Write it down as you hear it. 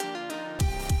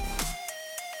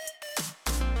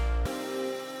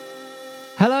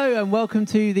Hello and welcome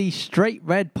to the Straight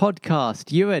Red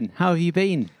podcast. Ewan, how have you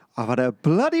been? I've had a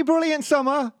bloody brilliant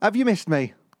summer. Have you missed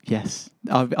me? Yes,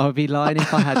 I'd be lying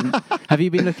if I hadn't. Have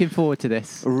you been looking forward to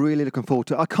this? Really looking forward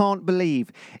to it. I can't believe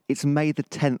it's May the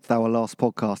 10th, our last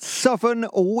podcast. 7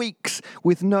 weeks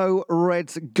with no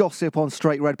Reds gossip on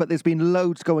Straight Red, but there's been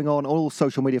loads going on all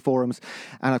social media forums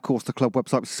and, of course, the club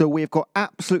website. So we've got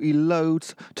absolutely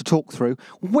loads to talk through.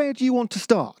 Where do you want to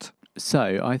start?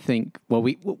 So I think, well,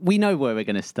 we know where we're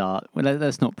going to start. Well,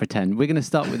 let's not pretend. We're going to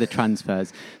start with the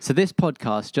transfers. So this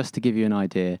podcast, just to give you an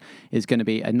idea, is going to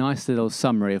be a nice little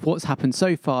summary of what's happened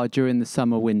so far during the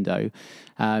summer window,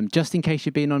 just in case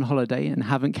you've been on holiday and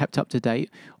haven't kept up to date,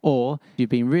 or you've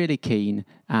been really keen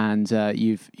and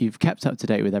you've kept up to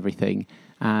date with everything,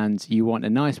 and you want a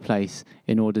nice place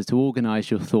in order to organise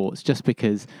your thoughts, just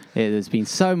because there's been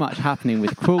so much happening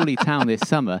with Crawley Town this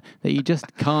summer that you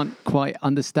just can't quite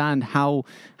understand how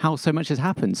so much has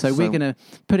happened. So we're going to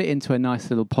put it into a nice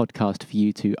little podcast for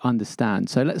you to understand.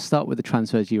 So let's start with the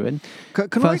transfers, Ewan.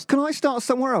 Can I start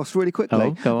somewhere else really quickly?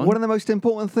 Oh, go on. One of the most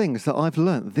important things that I've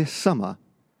learnt this summer,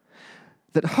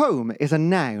 that home is a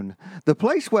noun. The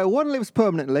place where one lives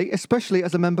permanently, especially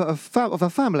as a member of a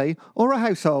family or a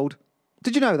household.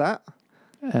 Did you know that?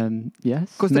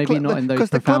 Yes, maybe not in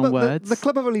those profound words. The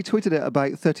club have only tweeted it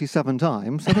about 37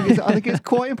 times. I think it's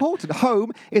quite important.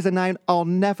 Home is a noun. I'll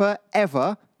never,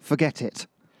 ever forget it.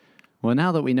 Well,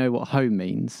 now that we know what home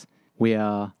means, we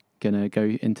are going to go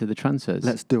into the transfers.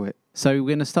 Let's do it. So we're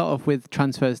going to start off with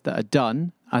transfers that are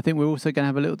done. I think we're also going to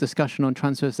have a little discussion on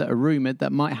transfers that are rumoured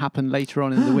that might happen later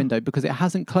on in the window because it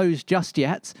hasn't closed just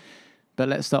yet. But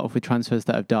let's start off with transfers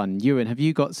that have done. Ewan, have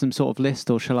you got some sort of list,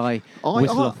 or shall I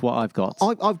whistle off what I've got?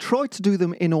 I've tried to do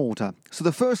them in order. So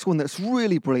the first one that's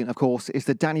really brilliant, of course, is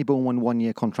the Danny Bourne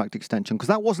one-year contract extension, because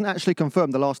that wasn't actually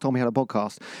confirmed the last time we had a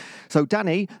podcast. So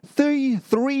Danny,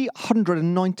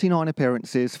 399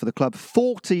 appearances for the club,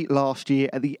 40 last year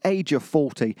at the age of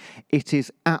 40. It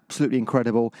is absolutely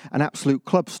incredible. An absolute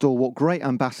club stalwart, great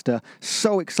ambassador.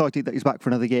 So excited that he's back for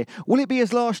another year. Will it be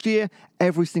as last year?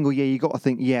 Every single year, you've got to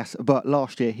think yes, but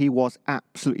last year he was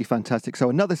absolutely fantastic. So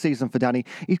another season for Danny.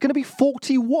 He's going to be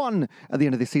 41 at the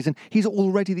end of this season. He's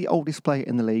already the oldest player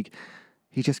in the league.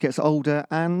 He just gets older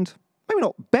and maybe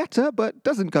not better, but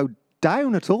doesn't go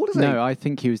down at all, does he? No, I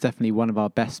think he was definitely one of our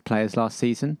best players last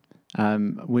season.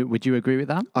 Would you agree with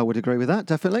that? I would agree with that,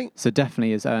 definitely. So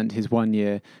definitely has earned his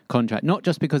one-year contract, not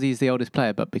just because he's the oldest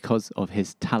player, but because of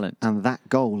his talent. And that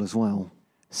goal as well.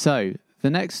 So the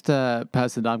next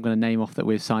person that I'm going to name off that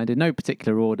we've signed, in no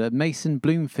particular order, Mason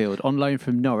Bloomfield, on loan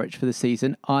from Norwich for the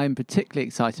season. I'm particularly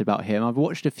excited about him. I've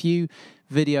watched a few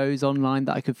videos online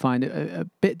that I could find a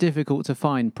bit difficult to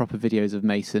find proper videos of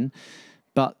Mason,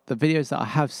 but the videos that I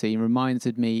have seen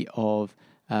reminded me of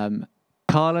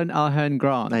Carlin Ahern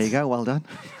Grant. There you go, well done.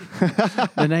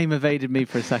 The name evaded me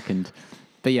for a second.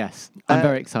 But yes, I'm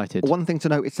very excited. One thing to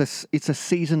note, it's a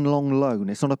season-long loan.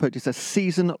 It's not a purchase, it's a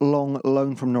season-long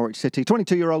loan from Norwich City.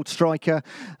 22-year-old striker,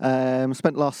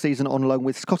 spent last season on loan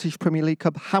with Scottish Premier League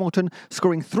club Hamilton,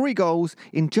 scoring 3 goals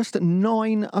in just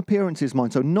 9 appearances,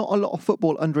 mind. So not a lot of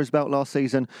football under his belt last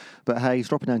season. But hey, he's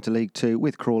dropping down to League 2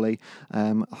 with Crawley.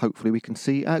 Hopefully we can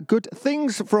see good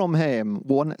things from him.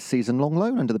 1 season-long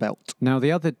loan under the belt. Now,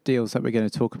 the other deals that we're going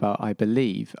to talk about, I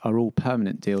believe, are all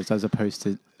permanent deals as opposed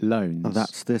to loans.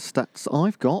 That's the stats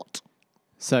I've got.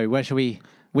 So where shall we...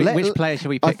 Which player shall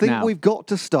we pick now? I think we've got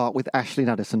to start with Ashley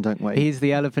Addison, don't we? He's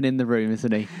the elephant in the room,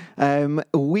 isn't he?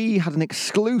 We had an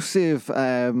exclusive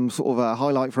sort of a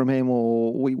highlight from him,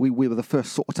 or we were the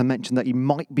first sort of to mention that he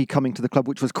might be coming to the club,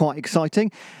 which was quite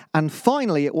exciting. And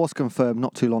finally, it was confirmed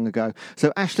not too long ago.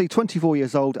 So Ashley, 24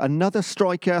 years old, another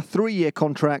striker, 3-year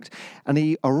contract, and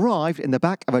he arrived in the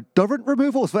back of a Durant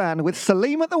removals van with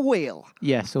Salim at the wheel.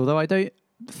 Yes, although I don't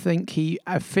think he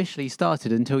officially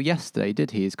started until yesterday, did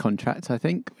he? His contract, I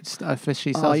think,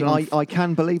 officially started. I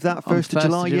can believe that. 1st of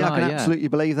July. Yeah, I can absolutely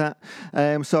believe that.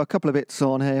 So a couple of bits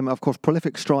on him. Of course,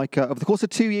 prolific striker. Over the course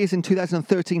of 2 years in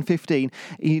 2013-15,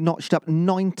 he notched up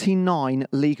 99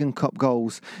 League and Cup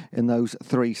goals in those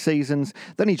 3 seasons.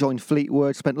 Then he joined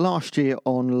Fleetwood, spent last year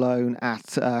on loan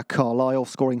at Carlisle,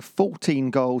 scoring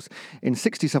 14 goals in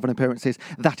 67 appearances.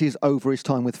 That is over his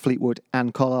time with Fleetwood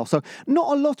and Carlisle. So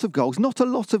not a lot of goals, not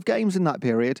a lot of games in that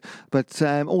period, but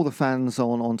all the fans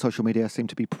on social media seem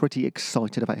to be pretty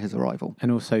excited about his arrival.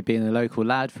 And also being a local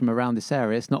lad from around this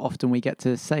area, it's not often we get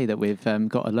to say that we've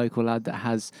got a local lad that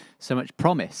has so much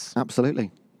promise.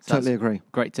 Absolutely. So totally agree.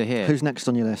 Great to hear. Who's next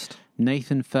on your list?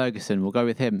 Nathan Ferguson, we'll go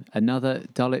with him. Another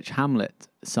Dulwich Hamlet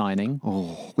signing.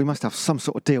 Oh, we must have some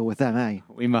sort of deal with them, eh?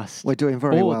 We must. We're doing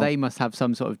very well. Or they must have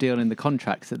some sort of deal in the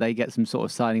contracts that they get some sort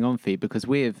of signing on fee, because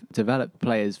we have developed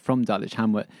players from Dulwich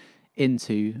Hamlet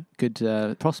into good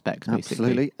prospects, basically.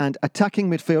 Absolutely. And attacking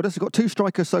midfielders. We've got 2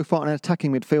 strikers so far and an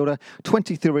attacking midfielder.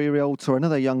 23-year-old, so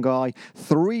another young guy.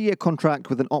 3-year contract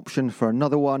with an option for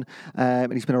another one.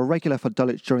 And he's been a regular for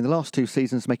Dulwich during the last 2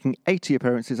 seasons, making 80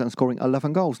 appearances and scoring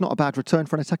 11 goals. Not a bad return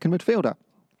for an attacking midfielder.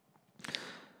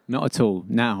 Not at all.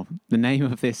 Now, the name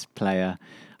of this player,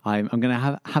 I'm going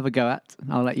to have a go at.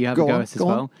 I'll let you have a go at as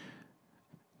well.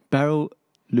 Beryl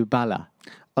Lubala.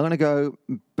 I'm going to go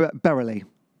Beryley.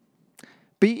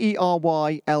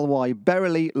 Beryley,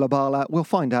 Beryley Lubala. We'll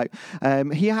find out.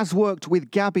 He has worked with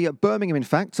Gabby at Birmingham, in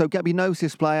fact. So Gabby knows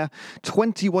this player.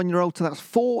 21-year-old. So that's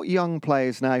 4 young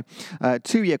players now.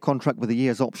 2-year contract with a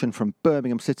year's option from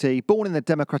Birmingham City. Born in the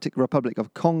Democratic Republic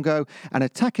of Congo. An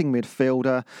attacking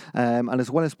midfielder. And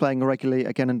as well as playing regularly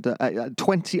again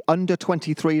under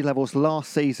 23 levels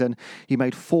last season, he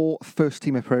made 4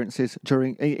 first-team appearances,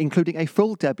 including a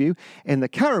full debut in the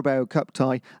Carabao Cup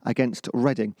tie against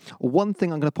Reading. One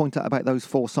thing I'm going to point out about those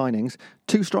 4 signings: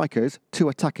 2 strikers, 2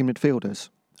 attacking midfielders.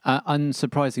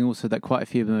 Unsurprising also that quite a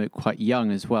few of them are quite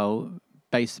young as well,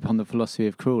 based upon the philosophy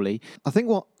of Crawley. I think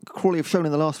what Crawley have shown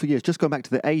in the last few years, just going back to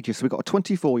the ages, so we've got a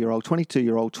 24-year-old,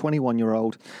 22-year-old,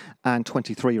 21-year-old and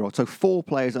 23-year-old. So 4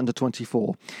 players under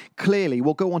 24. Clearly,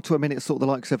 we'll go on to a minute, sort of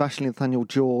the likes of Ashley Nathaniel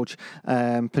George,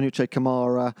 Panuche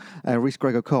Kamara, Reece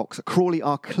Gregor Cox. Crawley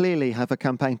clearly have a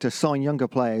campaign to sign younger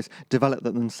players, develop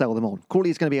them and sell them on.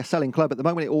 Crawley is going to be a selling club at the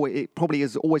moment. It probably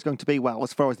is always going to be, well,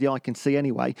 as far as the eye can see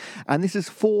anyway. And this is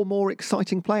 4 more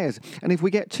exciting players. And if we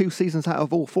get 2 seasons out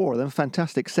of all 4 of them, fantastic.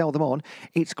 Sell them on.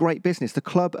 It's great business. The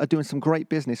club are doing some great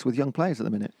business with young players at the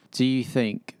minute. Do you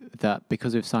think that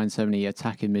because we've signed so many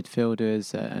attacking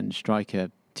midfielders and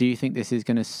striker, do you think this is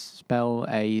going to spell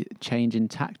a change in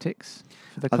tactics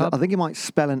for the club? I think it might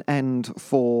spell an end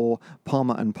for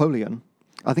Palmer and Polian.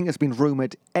 I think it's been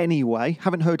rumoured anyway.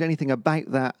 Haven't heard anything about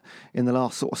that in the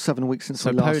last sort of 7 weeks since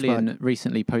we last spoke. Polian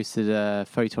recently posted a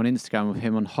photo on Instagram of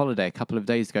him on holiday a couple of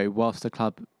days ago whilst the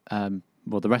club...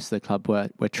 the rest of the club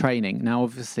were training. Now,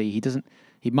 obviously,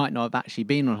 he might not have actually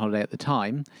been on holiday at the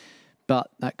time, but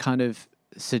that kind of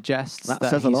suggests that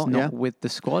he's not with the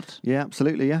squad. Yeah,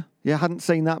 absolutely, yeah. Yeah, hadn't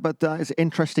seen that, but it's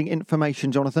interesting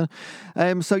information, Jonathan.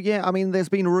 There's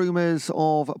been rumours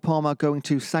of Palmer going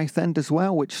to Southend as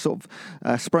well, which sort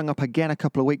of sprung up again a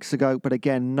couple of weeks ago, but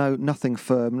again, nothing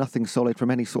firm, nothing solid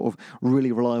from any sort of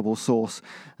really reliable source,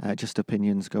 just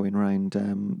opinions going around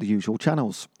the usual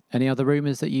channels. Any other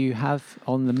rumours that you have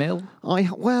on the mill?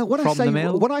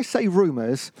 When I say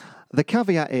rumours, the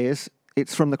caveat is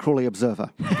it's from the Crawley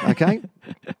Observer, okay?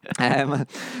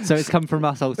 So it's come from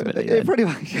us ultimately, then. Pretty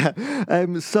much, yeah.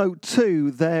 So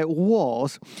 2, there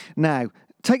was... Now,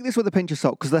 take this with a pinch of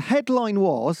salt, because the headline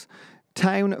was...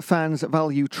 Town fans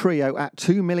value trio at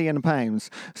 £2 million.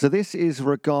 So this is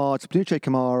regards Panuche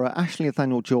Kamara, Ashley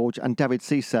Nathaniel George and David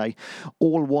Cisse,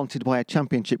 all wanted by a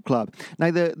championship club.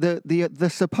 Now,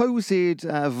 the supposed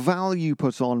value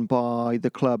put on by the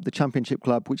club, the championship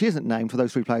club, which isn't named for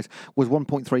those 3 players, was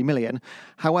 1.3 million.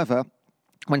 However,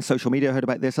 when social media heard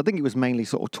about this, I think it was mainly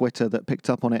sort of Twitter that picked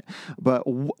up on it. But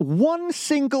one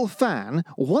single fan,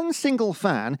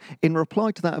 in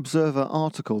reply to that Observer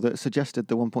article that suggested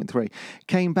the 1.3,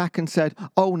 came back and said,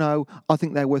 "Oh no, I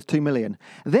think they're worth 2 million."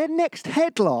 Their next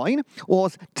headline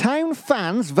was "Town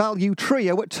fans value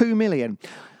trio at 2 million."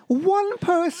 One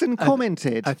person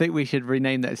commented... I think we should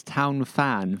rename that as Town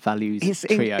Fan Values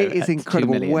Trio. It is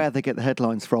incredible where they get the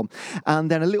headlines from.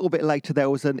 And then a little bit later, there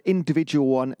was an individual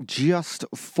one just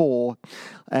for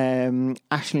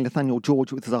Ashley Nathaniel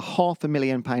George, which was a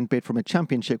 £500,000 bid from a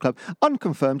championship club.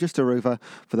 Unconfirmed, just a rumour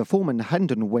for the former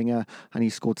Hendon winger. And he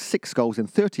scored 6 goals in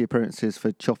 30 appearances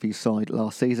for Choffy's side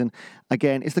last season.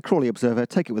 Again, it's the Crawley Observer.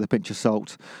 Take it with a pinch of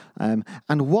salt. And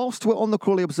whilst we're on the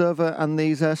Crawley Observer and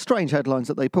these strange headlines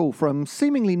that they pull from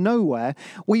seemingly nowhere,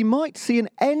 we might see an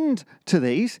end to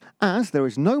these as there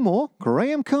is no more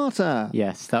Graham Carter.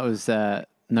 Yes, that was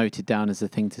noted down as a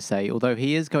thing to say, although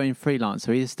he is going freelance,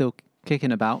 so he is still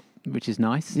kicking about, which is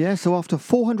nice. Yeah, so after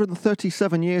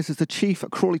 437 years as the chief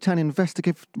Crawley Town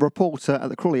investigative reporter at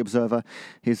the Crawley Observer,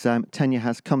 his tenure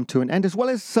has come to an end, as well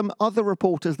as some other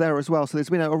reporters there as well. So there's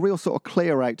been a real sort of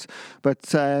clear out. But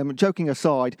joking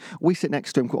aside, we sit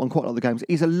next to him on quite a lot of the games.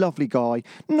 He's a lovely guy,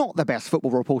 not the best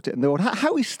football reporter in the world.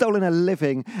 How he's stolen a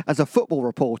living as a football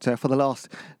reporter for the last,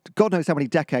 God knows how many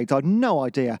decades, I have no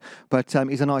idea. But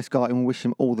he's a nice guy and we wish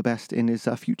him all the best in his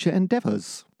future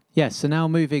endeavours. Yes, so now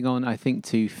moving on, I think,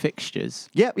 to fixtures.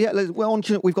 Yeah. Well,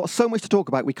 we've got so much to talk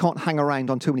about. We can't hang around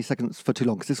on too many seconds for too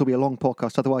long because this will be a long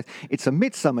podcast. Otherwise, it's a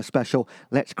midsummer special.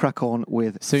 Let's crack on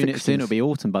with fixtures. Soon it'll be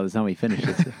autumn by the time we finish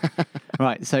this.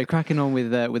 Right, so cracking on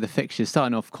with the fixtures,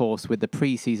 starting off, of course, with the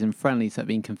pre-season friendlies that have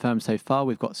been confirmed so far.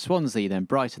 We've got Swansea, then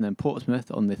Brighton, then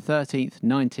Portsmouth on the 13th,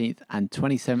 19th and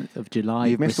 27th of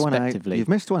July, respectively. You've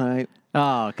missed one out.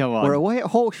 Oh, go on. We're away at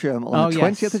Horsham on the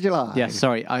 20th of July. Yes,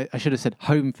 sorry. I should have said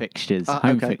home fixtures. Fixtures.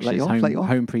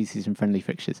 Home pre-season friendly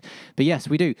fixtures. But yes,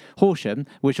 we do. Horsham,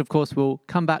 which of course we'll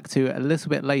come back to a little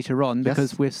bit later on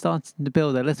because we're starting to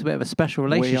build a little bit of a special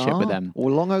relationship with them.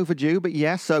 We're long overdue, but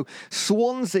yes. So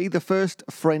Swansea, the first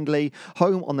friendly,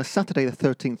 home on the Saturday the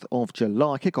 13th of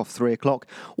July. Kick-off 3 o'clock.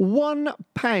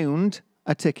 £1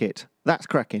 a ticket. That's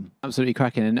cracking. Absolutely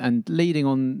cracking. And leading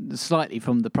on slightly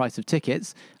from the price of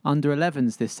tickets, under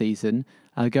 11s this season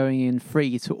are going in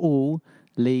free to all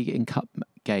league and cup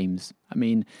games. I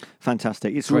mean,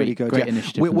 fantastic. It's really good. Great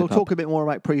initiative. We'll talk a bit more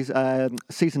about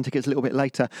season tickets a little bit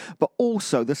later. But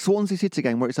also the Swansea City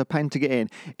game, where it's £1 to get in,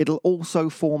 it'll also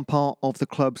form part of the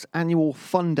club's annual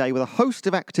fun day with a host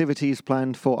of activities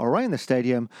planned for around the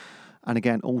stadium. And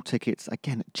again, all tickets,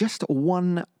 again, just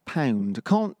 £1.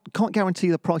 Can't guarantee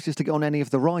the prices to get on any of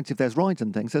the rides if there's rides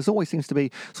and things. There's always seems to be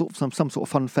sort of some sort of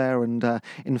fun fair and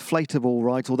inflatable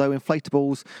rides, although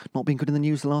inflatables not been good in the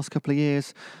news the last couple of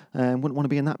years. Wouldn't want to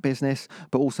be in that business.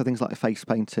 But also things like face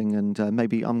painting and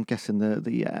maybe I'm guessing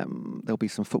there'll be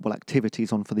some football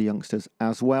activities on for the youngsters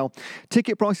as well.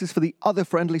 Ticket prices for the other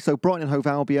friendly, so Brighton and Hove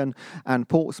Albion and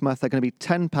Portsmouth, they're going to be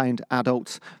 £10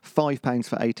 adults, £5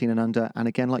 for 18 and under. And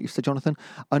again, like you said, Jonathan,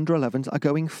 under 11s are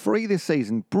going free this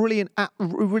season. Brilliant,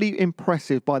 really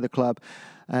impressive by the club.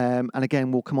 And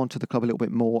again, we'll come on to the club a little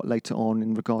bit more later on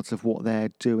in regards of what they're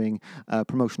doing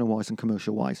promotional-wise and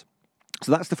commercial-wise.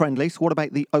 So that's the friendlies. What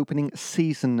about the opening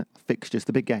season fixtures,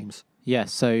 the big games?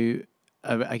 Yes, so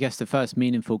I guess the first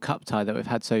meaningful cup tie that we've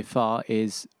had so far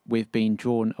is we've been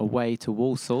drawn away to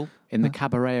Walsall in the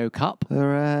Cabareo Cup.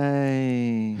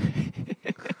 Hooray!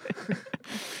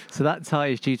 So that tie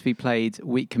is due to be played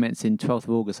week commencing 12th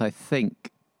of August, I think.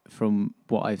 From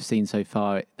what I've seen so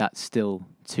far, that's still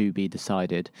to be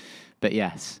decided. But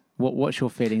yes, what's your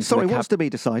feelings? Sorry, what's to be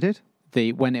decided?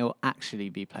 When it will actually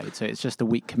be played. So it's just a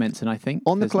week commencing, I think.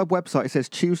 On the club website, it says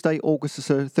Tuesday, August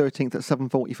the 13th at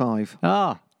 7:45.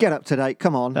 Ah. Get up to date,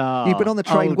 come on. You've been on the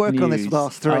train working on this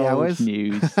last 3 hours.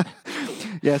 News.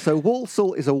 Yeah, so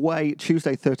Walsall is away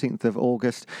Tuesday, 13th of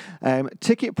August.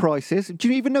 Ticket prices. Do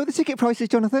you even know the ticket prices,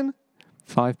 Jonathan?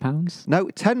 £5? No,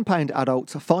 £10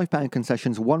 adults, £5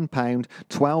 concessions, £1,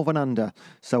 12 and under.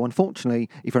 So unfortunately,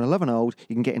 if you're an 11-year-old,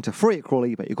 you can get into free at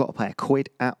Crawley, but you've got to pay £1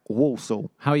 at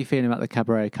Walsall. How are you feeling about the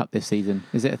Cabaret Cup this season?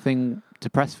 Is it a thing to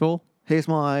press for? Here's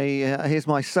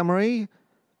my summary.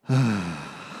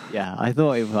 Yeah, I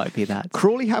thought it might be that.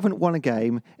 Crawley haven't won a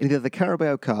game in either the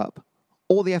Carabao Cup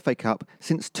or the FA Cup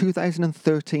since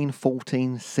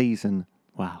 2013-14 season.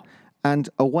 Wow. And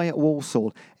away at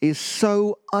Walsall is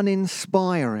so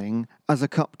uninspiring as a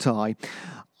cup tie.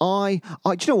 Do you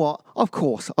know what? Of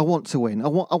course, I want to win. I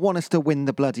want us to win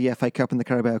the bloody FA Cup and the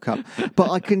Carabao Cup. But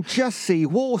I can just see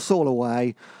Walsall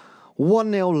away,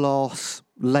 1-0 loss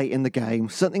late in the game,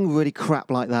 something really crap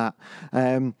like that.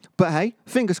 But hey,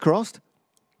 fingers crossed.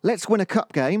 Let's win a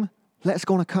cup game. Let's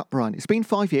go on a cup run. It's been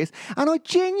 5 years. And I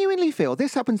genuinely feel,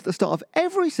 this happens at the start of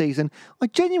every season, I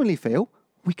genuinely feel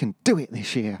we can do it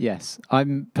this year. Yes,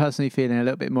 I'm personally feeling a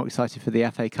little bit more excited for the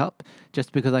FA Cup,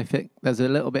 just because I think there's a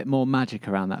little bit more magic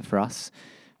around that for us.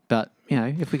 But, you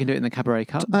know, if we can do it in the Cabaret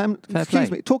Cup, excuse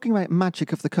me, talking about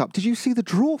magic of the Cup, did you see the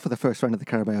draw for the first round of the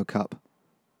Carabao Cup?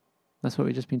 That's what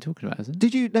we've just been talking about, isn't it?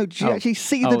 Did you actually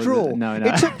see the draw? No.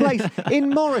 It took place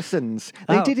in Morrison's.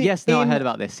 They did it. Yes, I heard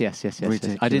about this. Yes.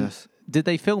 Ridiculous. I didn't. Did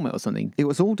they film it or something? It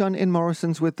was all done in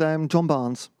Morrison's with John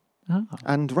Barnes. Oh.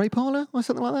 And Ray Parler or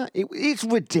something like that. It's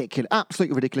ridiculous,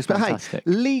 absolutely ridiculous. But fantastic.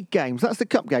 Hey, league games. That's the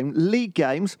cup game. League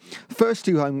games. First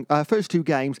two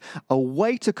games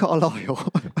away to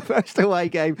Carlisle. First away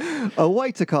game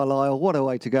away to Carlisle. What a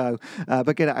way to go!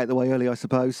 But get it out of the way early, I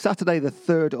suppose. Saturday, the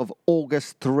 3rd of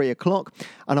August, 3 o'clock,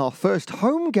 and our first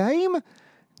home game.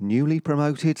 Newly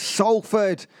promoted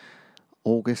Salford,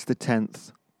 August the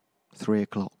 10th, 3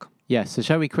 o'clock. Yes, so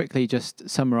shall we quickly just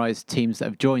summarise teams that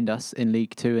have joined us in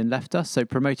League Two and left us? So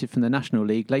promoted from the National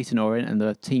League, Leyton Orient, and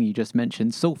the team you just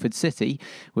mentioned, Salford City,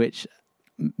 which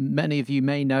many of you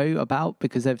may know about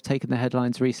because they've taken the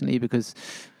headlines recently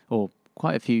or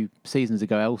quite a few seasons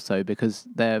ago also, because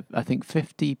they're, I think,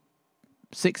 60%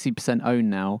 owned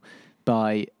now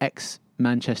by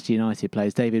ex-Manchester United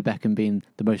players, David Beckham being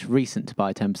the most recent to buy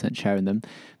a 10% share in them.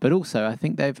 But also, I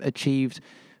think they've achieved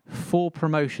 4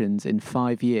 promotions in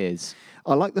 5 years.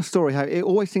 I like the story, how it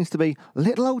always seems to be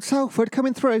little old Salford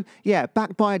coming through. Yeah,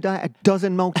 backed by a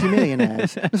dozen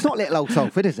multimillionaires. It's not little old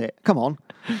Salford, is it? Come on.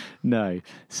 No.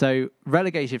 So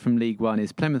relegated from League One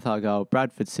is Plymouth Argyle,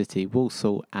 Bradford City,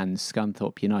 Walsall and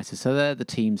Scunthorpe United. So they're the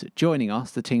teams joining us,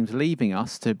 the teams leaving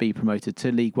us to be promoted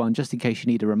to League One. Just in case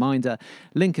you need a reminder,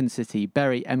 Lincoln City,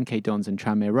 Bury, MK Dons and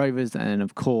Tranmere Rovers. And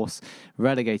of course,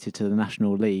 relegated to the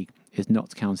National League is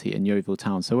Notts County and Yeovil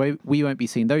Town. So we won't be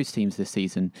seeing those teams this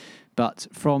season. But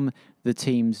from the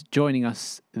teams joining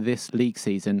us this league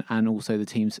season and also the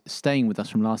teams staying with us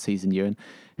from last season, Ewan,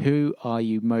 who are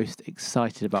you most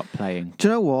excited about playing? Do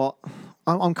you know what?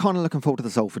 I'm kind of looking forward to the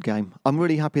Salford game. I'm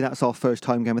really happy that's our first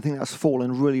home game. I think that's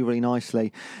fallen really, really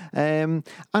nicely. And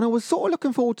I was sort of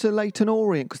looking forward to Leyton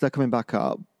Orient because they're coming back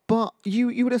up. But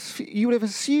you would have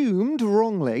assumed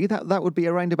wrongly that would be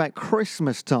around about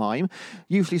Christmas time,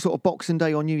 usually sort of Boxing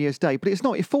Day or New Year's Day. But it's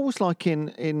not. It falls like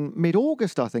in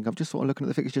mid-August, I think. I'm just sort of looking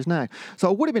at the fixtures now. So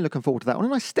I would have been looking forward to that one,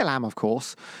 and I still am, of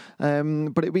course.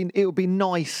 But it would be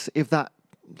nice if that.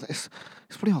 It's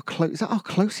probably is that our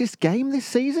closest game this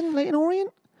season, Leyton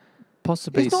Orient?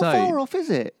 Possibly it's not so. far off, is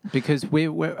it? Because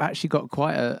we've actually got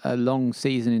quite a long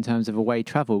season in terms of away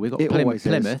travel. We've got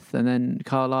Plymouth and then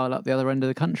Carlisle up the other end of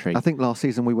the country. I think last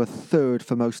season we were third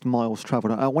for most miles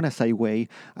travelled. When I say we,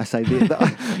 I say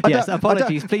yes,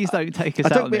 apologies. Please don't take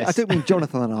us out on this. I don't mean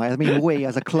Jonathan and I mean we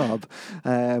as a club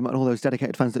and all those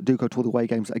dedicated fans that do go to all the away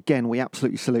games. Again, we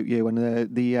absolutely salute you.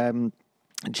 And the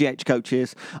GH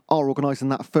coaches are organising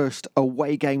that first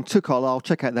away game to Carlisle.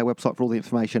 Check out their website for all the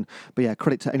information. But yeah,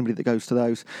 credit to anybody that goes to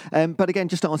those. But again,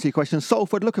 just to answer your question,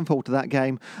 Salford, looking forward to that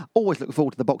game. Always looking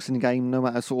forward to the Boxing game, no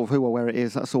matter sort of who or where it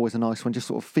is. That's always a nice one. Just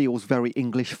sort of feels very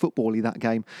English football-y, that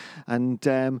game. And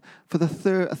for the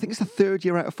third, I think it's the third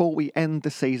year out of 4, we end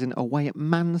the season away at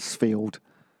Mansfield.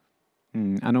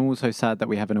 And I'm also sad that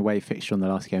we have an away fixture on the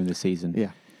last game of the season.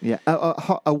 Yeah. Yeah,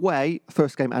 away,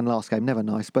 first game and last game, never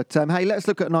nice. But hey, let's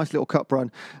look at a nice little cup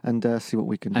run and see what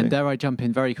we can do. And dare I jump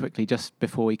in very quickly just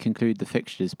before we conclude the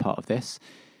fixtures part of this?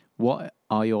 What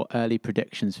are your early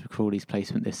predictions for Crawley's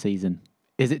placement this season?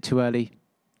 Is it too early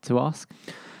to ask?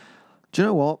 Do you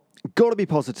know what? Got to be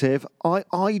positive.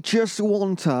 I just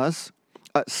want us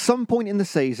at some point in the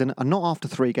season, and not after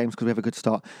 3 games because we have a good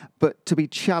start, but to be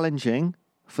challenging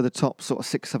for the top sort of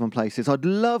 6-7 places. I'd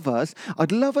love us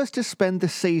to spend the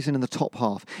season in the top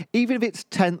half. Even if it's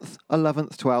 10th,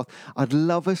 11th, 12th, I'd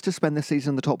love us to spend the season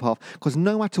in the top half because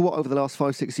no matter what over the last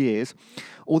 5-6 years,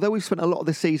 although we've spent a lot of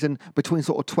the season between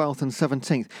sort of 12th and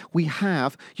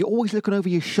 17th, you're always looking over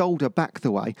your shoulder back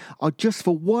the way. I just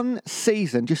for one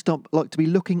season just don't like to be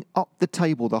looking up the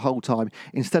table the whole time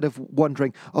instead of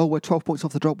wondering, oh, we're 12 points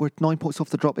off the drop, we're 9 points off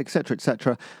the drop, etc.,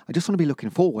 etc. I just want to be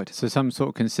looking forward. So some sort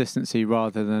of consistency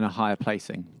rather than a higher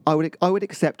placing. I would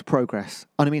accept progress.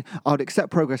 And I mean, I would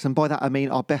accept progress, and by that I mean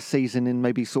our best season in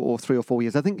maybe sort of 3 or 4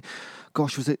 years. I think,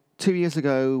 gosh, was it 2 years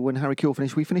ago when Harry Kewell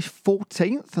finished? We finished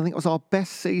 14th. I think it was our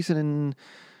best season in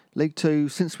League 2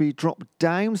 since we dropped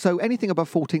down. So anything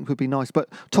above 14th would be nice, but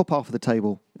top half of the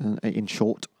table, in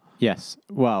short. Yes.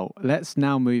 Well, let's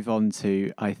now move on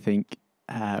to, I think,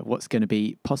 what's going to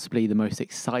be possibly the most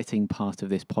exciting part of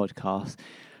this podcast.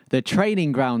 The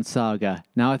Training Ground Saga.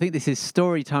 Now, I think this is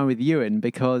story time with Ewan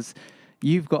because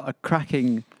you've got a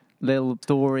cracking little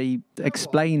story.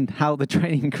 Explain how the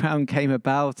training ground came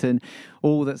about and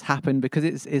all that's happened, because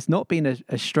it's not been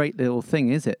a straight little thing,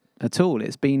 is it, at all?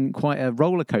 It's been quite a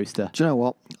roller coaster. Do you know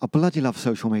what? I bloody love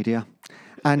social media,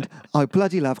 and I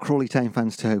bloody love Crawley Town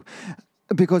fans too,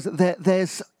 because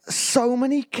there's so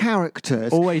many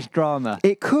characters. Always drama.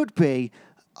 It could be...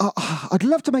 I'd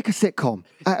love to make a sitcom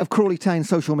out of Crawley Town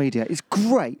social media. It's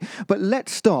great. But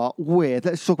let's talk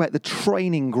about the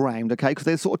training ground, okay? Because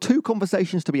there's sort of 2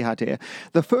 conversations to be had here.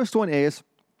 The first one is,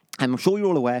 and I'm sure you're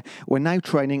all aware, we're now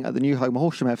training at the new home of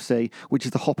Horsham FC, which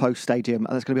is the Hoppo Stadium,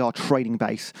 and that's going to be our training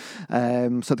base.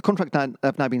 So the contract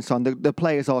have now been signed. The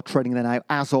players are training there now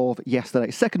as of yesterday,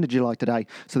 2nd of July today.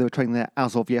 So they were training there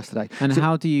as of yesterday. And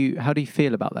how do you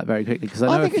feel about that very quickly? Because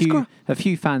I know a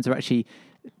few fans are actually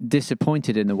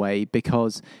disappointed in a way,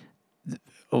 because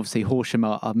obviously Horsham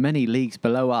are many leagues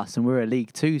below us and we're a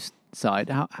League 2 side.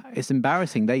 It's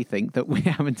embarrassing, they think, that we're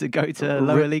having to go to a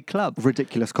lower league club.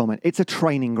 Ridiculous comment. It's a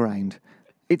training ground.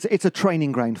 It's a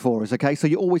training ground for us, okay? So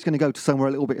you're always going to go to somewhere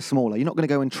a little bit smaller. You're not going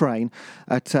to go and train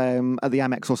at the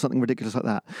Amex or something ridiculous like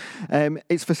that.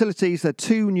 Its facilities, there are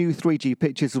 2 new 3G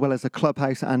pitches, as well as a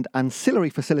clubhouse and ancillary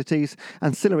facilities.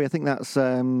 Ancillary, I think that's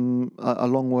a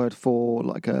long word for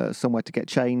like somewhere to get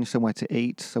changed, somewhere to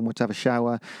eat, somewhere to have a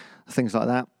shower, things like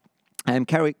that.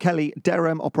 Kelly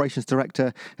Derham, Operations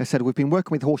Director, has said, we've been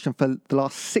working with Horsham for the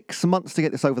last 6 months to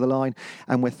get this over the line,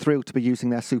 and we're thrilled to be using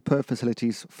their superb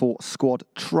facilities for squad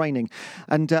training.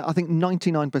 And I think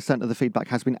 99% of the feedback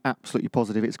has been absolutely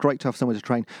positive. It's great to have somewhere to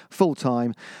train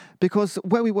full-time, because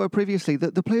where we were previously,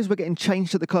 the players were getting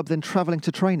changed at the club, then travelling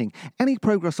to training. Any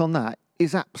progress on that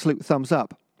is absolute thumbs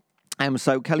up.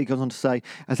 So Kelly goes on to say,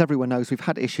 as everyone knows, we've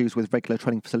had issues with regular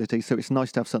training facilities, so it's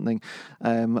nice to have something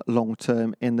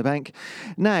long-term in the bank.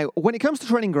 Now, when it comes to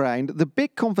Training Ground, the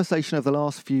big conversation of the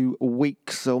last few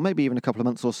weeks, or maybe even a couple of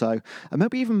months or so, and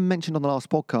maybe even mentioned on the last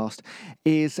podcast,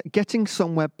 is getting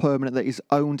somewhere permanent that is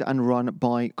owned and run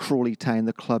by Crawley Town,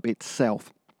 the club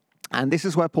itself. And this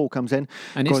is where Paul comes in.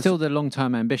 And it's still the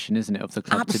long-term ambition, isn't it, of the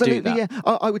club to do that? Absolutely,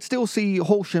 yeah. I would still see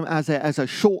Horsham as a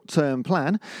short-term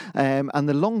plan. And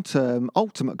the long-term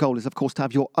ultimate goal is, of course, to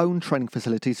have your own training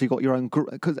facility. So you've got your own...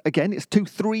 Because, again, it's 2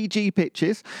 3G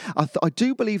pitches. I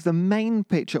do believe the main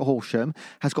pitch at Horsham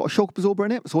has got a shock absorber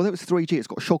in it. So although it's 3G, it's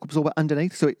got a shock absorber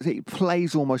underneath. So it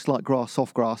plays almost like grass,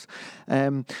 soft grass.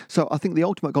 So I think the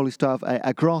ultimate goal is to have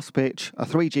a grass pitch, a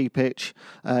 3G pitch,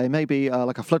 maybe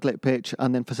like a floodlit pitch,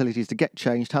 and then facilities to get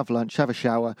changed, have lunch, have a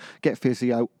shower, get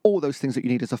physio, all those things that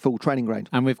you need as a full training ground.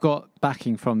 And we've got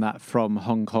backing from that from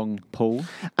Hong Kong, Paul.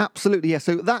 Absolutely, yeah.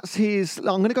 So that's his... I'm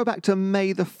going to go back to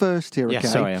May the 1st here, okay? Yeah,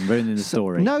 sorry, I'm ruining the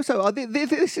story.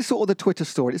 This is sort of the Twitter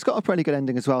story. It's got a pretty good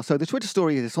ending as well. So the Twitter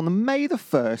story is this. On the May the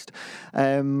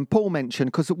 1st, Paul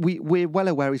mentioned, because we're well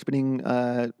aware he's been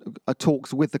in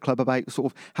talks with the club about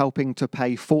sort of helping to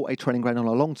pay for a training ground on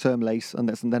a long-term lease, and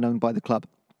that's then owned by the club.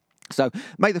 So,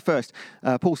 May the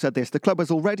 1st, Paul said this: the club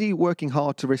is already working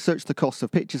hard to research the costs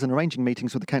of pitches and arranging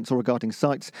meetings with the council regarding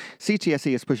sites.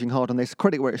 CTSE is pushing hard on this.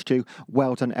 Credit where it's due.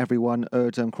 Well done, everyone.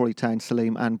 Erdem, Crawley Town,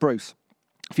 Salim and Bruce.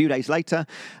 A few days later,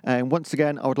 and once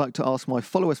again, I would like to ask my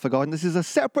followers for guidance. This is a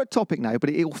separate topic now, but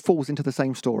it all falls into the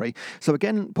same story. So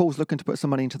again, Paul's looking to put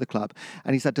some money into the club,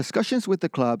 and he's had discussions with the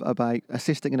club about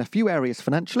assisting in a few areas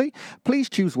financially. Please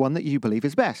choose one that you believe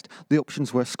is best. The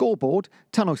options were scoreboard,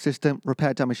 tunnel system,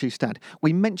 repair damage stand.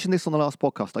 We mentioned this on the last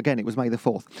podcast. Again, it was May the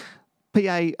 4th.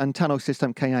 PA and tunnel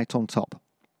system came out on top.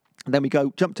 Then we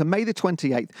jump to May the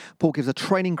 28th. Paul gives a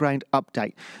training ground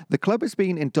update. The club has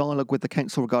been in dialogue with the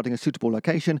council regarding a suitable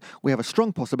location. We have a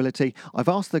strong possibility. I've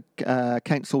asked the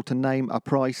council to name a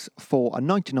price for a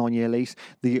 99-year lease.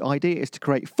 The idea is to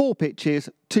create 4 pitches,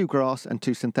 2 grass and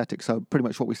 2 synthetic. So pretty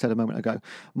much what we said a moment ago.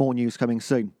 More news coming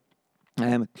soon.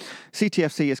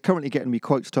 CTFC is currently getting me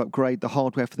quotes to upgrade the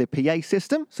hardware for the PA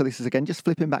system. So this is, again, just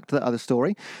flipping back to that other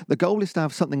story. The goal is to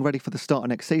have something ready for the start of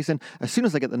next season. As soon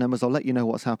as I get the numbers, I'll let you know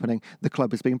what's happening. The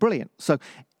club has been brilliant. So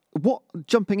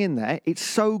jumping in there, it's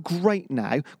so great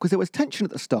now, because there was tension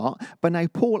at the start, but now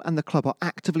Paul and the club are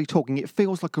actively talking. It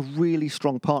feels like a really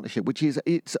strong partnership,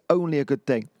 it's only a good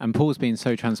thing. And Paul's been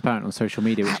so transparent on social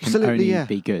media, which can only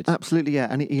be good. Absolutely, yeah.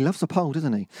 And he loves a poll,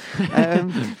 doesn't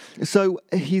he? So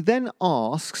he then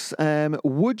asks,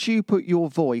 would you put your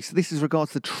voice, this is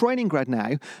regards to training ground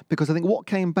now, because I think what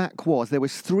came back was there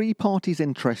was 3 parties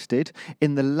interested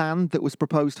in the land that was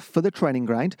proposed for the training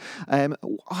ground.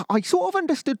 I sort of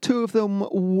understood 2 of them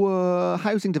were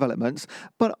housing developments,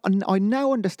 but I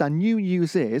now understand new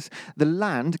news is the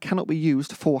land cannot be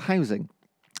used for housing.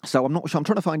 So I'm not sure. I'm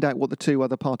trying to find out what the 2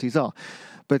 other parties are.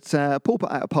 But Paul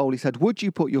put out a poll. He said, would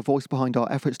you put your voice behind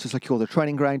our efforts to secure the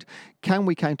training ground? Can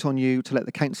we count on you to let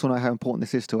the council know how important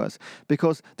this is to us?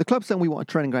 Because the club saying we want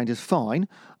a training ground is fine,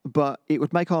 but it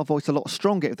would make our voice a lot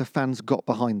stronger if the fans got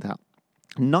behind that.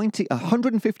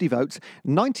 150 votes,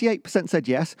 98% said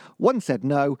yes, 1 said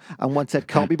no, and 1 said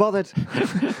can't be bothered.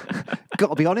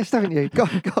 Got to be honest, haven't you? Got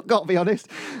to be honest.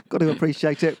 Got to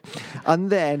appreciate it. And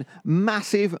then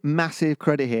massive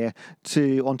credit here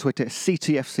on Twitter,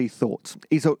 CTFC Thoughts.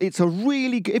 It's a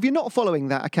really good, if you're not following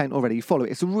that account already, follow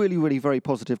it. It's a really very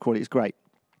positive quality. It's great.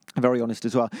 Very honest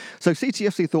as well. So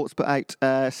CTFC Thoughts put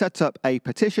out, set up a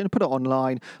petition, put it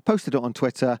online, posted it on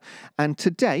Twitter, and to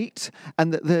date,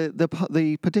 and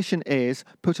the petition is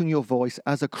putting your voice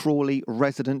as a Crawley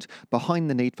resident behind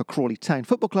the need for Crawley Town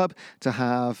Football Club to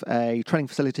have a training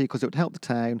facility, because it would help the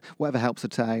town. Whatever helps the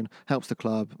town helps the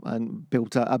club, and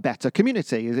build a better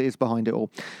community is behind it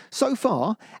all. So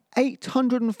far,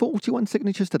 841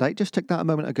 signatures to date. Just checked that a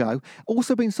moment ago.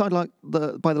 Also been signed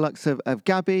by the likes of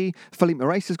Gabby. Philippe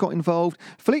Moraes has got involved.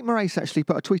 Philippe Moraes actually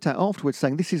put a tweet out afterwards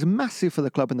saying this is massive for the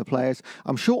club and the players.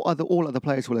 I'm sure all other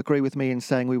players will agree with me in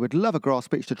saying we would love a grass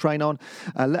pitch to train on,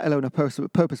 let alone a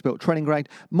purpose-built training ground.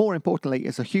 More importantly,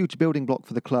 it's a huge building block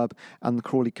for the club and the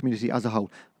Crawley community as a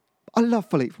whole. I love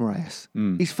Philippe Moraes.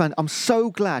 He's fan. I'm so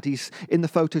glad he's in the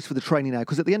photos for the training now,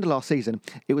 because at the end of last season,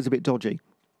 it was a bit dodgy.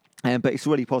 But it's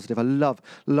really positive. I love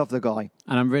the guy.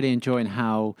 And I'm really enjoying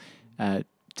how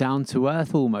down to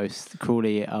earth almost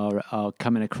Crawley are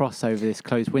coming across over this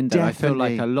closed window. Definitely. I feel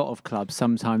like a lot of clubs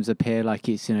sometimes appear like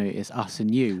it's it's us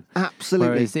and you. Absolutely.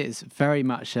 Whereas it's very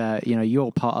much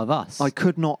you're part of us. I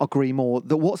could not agree more.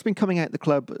 What's been coming out of the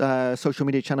club social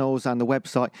media channels and the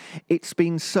website, it's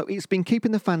been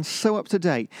keeping the fans so up to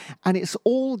date, and it's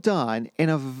all done in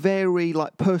a very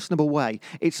personable way.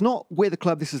 It's not we're the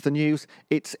club, this is the news.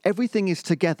 It's everything is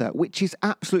together, which is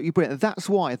absolutely brilliant. That's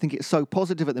why I think it's so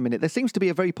positive at the minute. There seems to be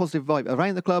a very positive vibe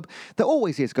around the club. There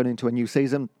always is going into a new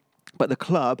season. But the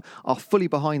club are fully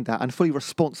behind that and fully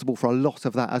responsible for a lot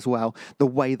of that as well, the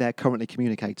way they're currently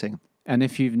communicating. And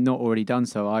if you've not already done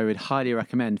so, I would highly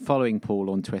recommend following Paul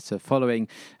on Twitter, following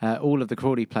all of the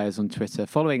Crawley players on Twitter,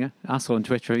 following us on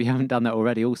Twitter if you haven't done that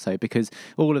already also, because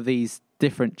all of these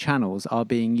different channels are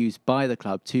being used by the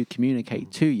club to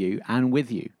communicate to you and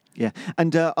with you. Yeah,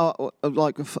 and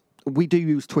we do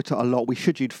use Twitter a lot. We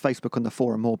should use Facebook on the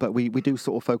forum more, but we do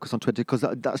sort of focus on Twitter because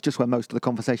that's just where most of the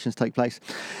conversations take place.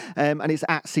 And it's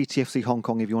at CTFC Hong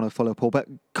Kong if you want to follow Paul. But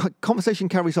conversation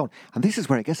carries on, and this is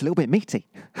where it gets a little bit meaty.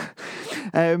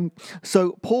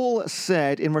 So Paul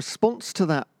said, in response to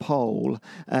that poll,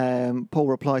 Paul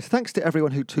replies, "Thanks to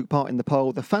everyone who took part in the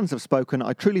poll. The fans have spoken.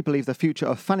 I truly believe the future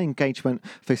of fan engagement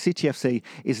for CTFC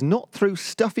is not through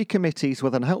stuffy committees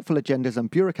with unhelpful agendas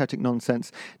and bureaucratic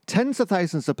nonsense. Tens of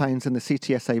thousands of pounds in the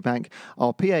CTSA bank,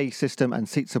 our PA system and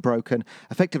seats are broken,"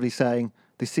 effectively saying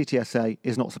the CTSA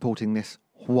is not supporting this.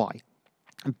 Why?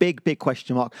 Big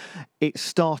question mark. It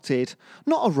started,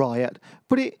 not a riot,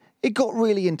 but it got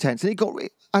really intense. And it got,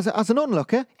 as an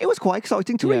onlooker, it was quite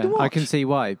exciting to read and watch. I can see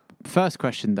why. First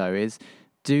question, though, is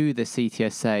do the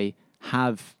CTSA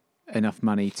have enough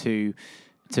money to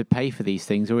pay for these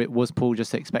things, or was Paul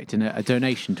just expecting a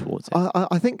donation towards it?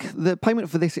 I think the payment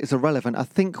for this is irrelevant. I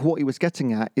think what he was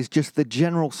getting at is just the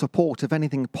general support of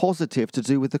anything positive to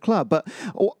do with the club. But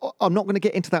I'm not going to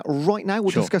get into that right now.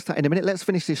 We'll discuss that in a minute. Let's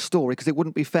finish this story because it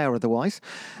wouldn't be fair otherwise.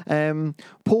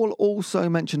 Paul also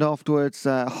mentioned afterwards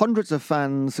hundreds of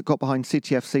fans got behind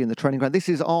CTFC in the training ground. This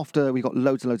is after we got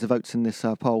loads and loads of votes in this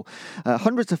poll.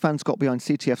 Hundreds of fans got behind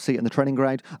CTFC in the training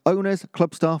ground. Owners,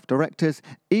 club staff, directors,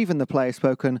 even the players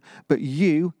spoke. But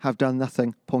you have done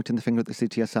nothing, pointing the finger at the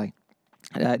CTSA.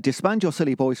 Disband your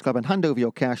silly boys club and hand over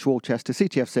your cash war chest to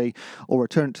CTFC, or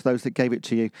return it to those that gave it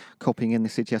to you, copying in the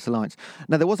CTS Alliance.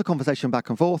 Now, there was a conversation back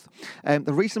and forth. The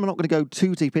reason we're not going to go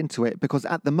too deep into it, because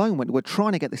at the moment we're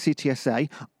trying to get the CTSA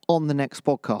on the next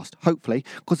podcast, hopefully,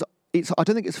 because I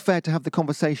don't think it's fair to have the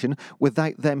conversation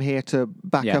without them here to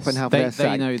back up and have their say.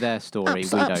 They know their story. We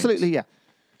don't. Absolutely, yeah.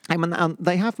 And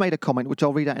they have made a comment, which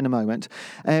I'll read out in a moment.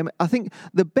 I think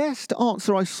the best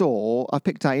answer I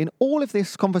picked out in all of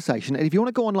this conversation, and if you want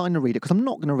to go online and read it, because I'm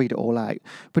not going to read it all out,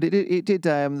 but it did,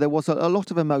 there was a lot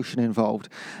of emotion involved.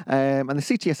 And the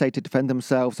CTSA did defend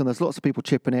themselves, and there's lots of people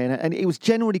chipping in, and it was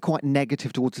generally quite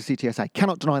negative towards the CTSA.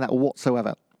 Cannot deny that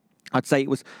whatsoever. I'd say it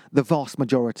was the vast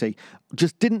majority.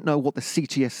 Just didn't know what the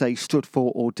CTSA stood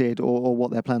for or did or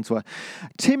what their plans were.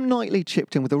 Tim Knightley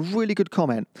chipped in with a really good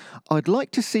comment.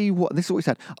 This is what he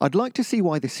said. I'd like to see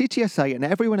why the CTSA and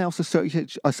everyone else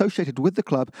associated with the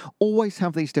club always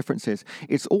have these differences.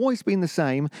 It's always been the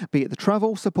same, be it the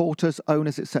travel, supporters,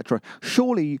 owners, etc.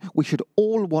 Surely we should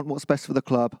all want what's best for the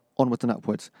club, onwards and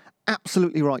upwards.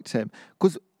 Absolutely right, Tim.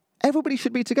 Because everybody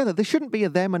should be together. There shouldn't be a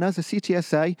them and us, a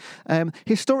CTSA.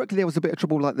 Historically, there was a bit of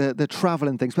trouble like the travel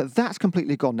and things, but that's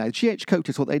completely gone now. GH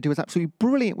Coaches, what they do is absolutely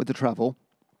brilliant with the travel.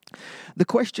 The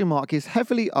question mark is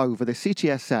heavily over the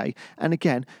CTSA, and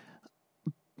again,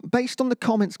 based on the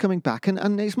comments coming back,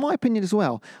 and it's my opinion as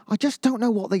well, I just don't know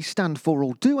what they stand for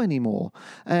or do anymore.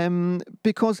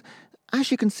 Because, as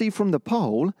you can see from the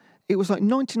poll, it was like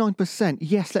 99%,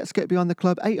 yes, let's get behind the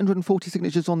club, 840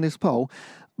 signatures on this poll.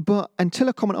 But until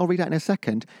a comment I'll read out in a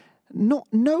second,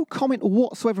 no comment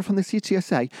whatsoever from the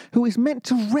CTSA, who is meant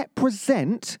to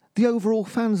represent the overall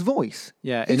fan's voice.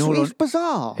 Yeah, it's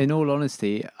bizarre. In all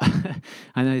honesty,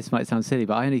 I know this might sound silly,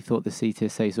 but I only thought the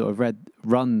CTSA sort of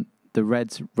run the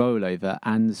Reds rollover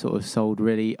and sort of sold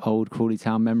really old Crawley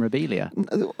Town memorabilia.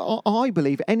 I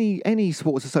believe any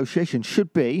sports association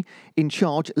should be in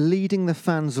charge, leading the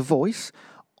fans' voice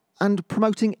and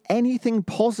promoting anything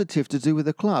positive to do with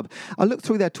the club. I looked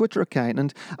through their Twitter account,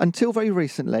 and until very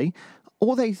recently,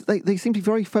 they seem to be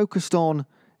very focused on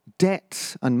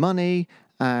debts and money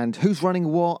and who's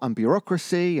running what and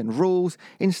bureaucracy and rules,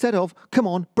 instead of, come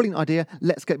on, brilliant idea,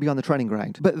 let's get beyond the training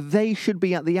ground. But they should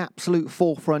be at the absolute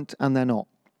forefront, and they're not.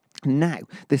 Now,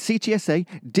 the CTSA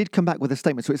did come back with a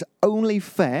statement, so it's only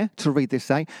fair to read this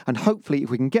out, and hopefully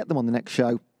if we can get them on the next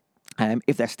show,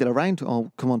 if they're still around.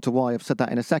 I'll come on to why I've said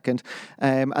that in a second.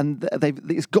 And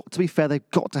it's got to be fair.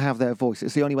 They've got to have their voice.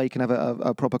 It's the only way you can have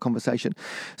a proper conversation.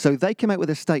 So they came out with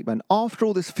a statement after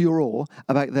all this furore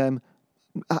about them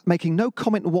making no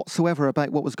comment whatsoever about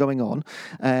what was going on.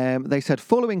 They said,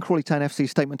 following Crawley Town FC's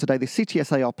statement today, the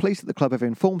CTSA are pleased that the club have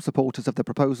informed supporters of the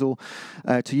proposal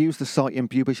to use the site in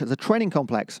Bubish as a training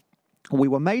complex. We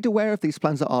were made aware of these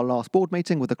plans at our last board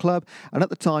meeting with the club, and at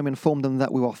the time informed them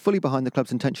that we were fully behind the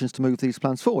club's intentions to move these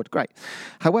plans forward. Great.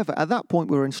 However, at that point,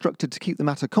 we were instructed to keep the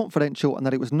matter confidential and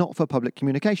that it was not for public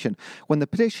communication. When the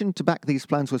petition to back these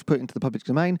plans was put into the public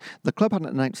domain, the club hadn't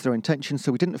announced their intentions,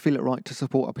 so we didn't feel it right to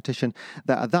support a petition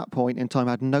that at that point in time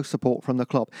had no support from the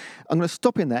club. I'm going to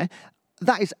stop in there.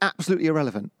 That is absolutely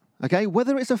irrelevant. Okay,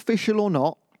 whether it's official or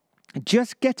not,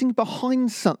 just getting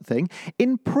behind something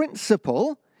in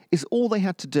principle is all they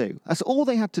had to do. That's all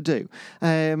they had to do.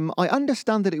 I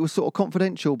understand that it was sort of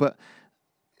confidential, but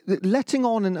letting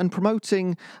on and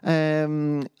promoting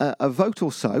a vote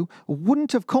or so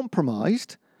wouldn't have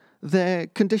compromised their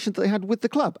conditions that they had with the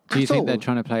club. Do you think they're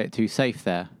trying to play it too safe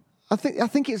there? I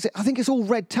think it's all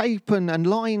red tape and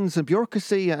lines and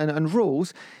bureaucracy and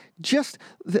rules. Just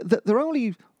they're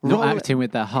only not acting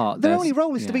with their heart. Their only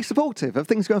role is to be supportive of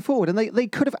things going forward, and they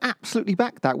could have absolutely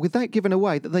backed that without giving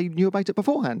away that they knew about it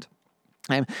beforehand.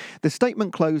 The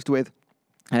statement closed with,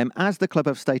 as the club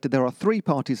have stated, there are 3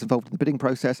 parties involved in the bidding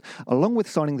process. Along with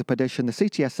signing the petition, the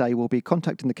CTSA will be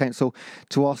contacting the council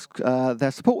to ask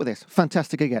their support with this.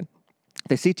 Fantastic again.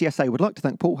 The CTSA would like to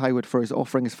thank Paul Hayward for his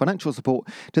offering his financial support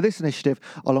to this initiative,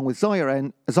 along with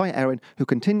Zaya Erin, who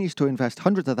continues to invest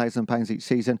hundreds of thousands of pounds each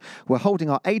season. We're holding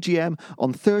our AGM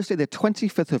on Thursday, the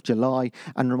 25th of July,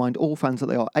 and remind all fans that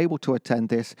they are able to attend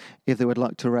this if they would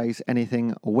like to raise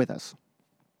anything with us.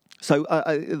 So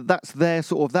that's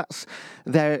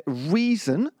their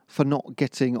reason for not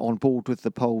getting on board with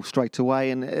the poll straight away.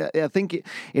 And I think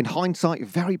in hindsight,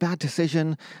 very bad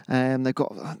decision. They've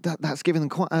got that's given them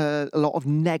quite a lot of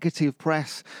negative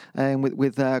press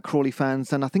with Crawley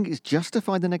fans, and I think it's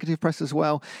justified the negative press as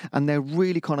well. And they're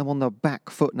really kind of on the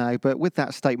back foot now. But with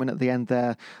that statement at the end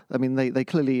there, I mean, they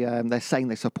clearly they're saying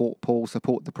they support Paul,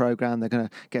 support the programme. They're going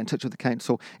to get in touch with the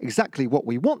council. Exactly what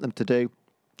we want them to do.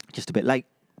 Just a bit late.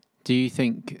 Do you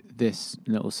think this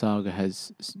little saga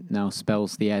has now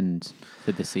spells the end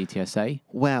for the CTSA?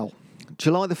 Well,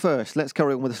 July the 1st, let's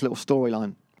carry on with this little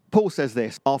storyline. Paul says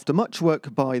this, after much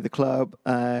work by the club,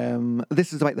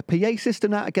 this is about the PA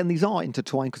system now. Again, these are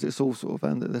intertwined because it's all sort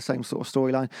of the same sort of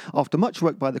storyline. After much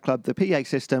work by the club, the PA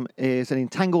system is an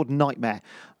entangled nightmare.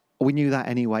 We knew that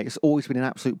anyway. It's always been an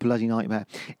absolute bloody nightmare.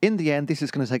 In the end, this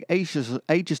is going to take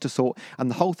ages to sort, and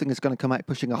the whole thing is going to come out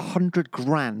pushing 100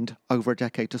 grand over a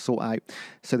decade to sort out.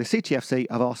 So the CTFC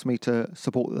have asked me to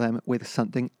support them with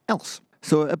something else.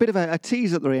 So a bit of a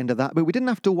tease at the end of that, but we didn't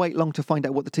have to wait long to find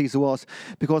out what the teaser was,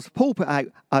 because Paul put out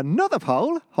another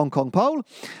poll, Hong Kong poll.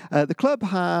 The club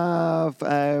have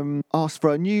asked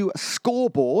for a new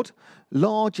scoreboard,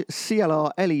 large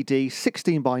CLR LED,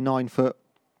 16 by 9 foot.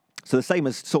 So the same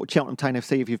as sort of Cheltenham Town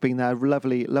FC, if you've been there,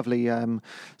 lovely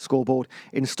scoreboard,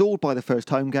 installed by the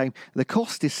first home game. The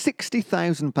cost is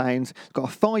 £60,000. It's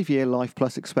got a 5-year life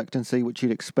plus expectancy, which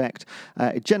you'd expect.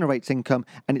 It generates income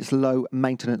and it's low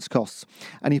maintenance costs.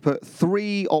 And he put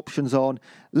 3 options on.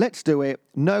 Let's do it.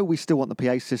 No, we still want the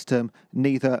PA system.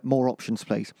 Neither. More options,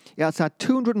 please. Yeah, it's had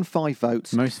 205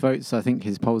 votes. Most votes I think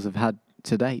his polls have had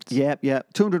to date. Yeah.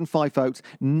 205 votes.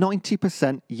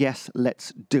 90% yes,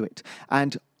 let's do it.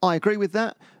 And I agree with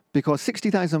that, because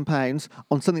 £60,000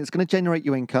 on something that's going to generate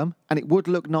you income, and it would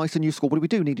look nice, a new scoreboard. We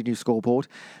do need a new scoreboard,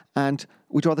 and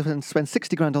we'd rather spend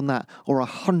 60 grand on that or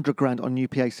 100 grand on a new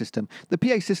PA system. The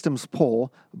PA system's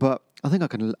poor, but I think I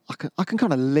can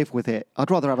kind of live with it. I'd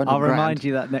rather have 100 grand. I'll remind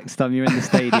you that next time you're in the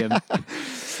stadium.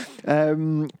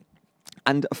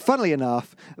 And funnily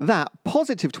enough, that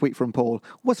positive tweet from Paul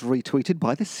was retweeted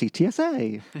by the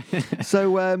CTSA.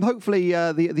 So hopefully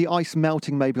the ice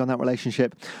melting maybe on that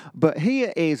relationship. But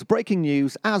here is breaking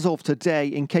news as of today,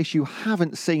 in case you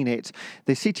haven't seen it.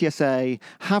 The CTSA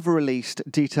have released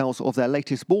details of their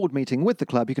latest board meeting with the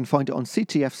club. You can find it on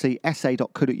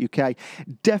ctfcsa.co.uk.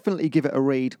 Definitely give it a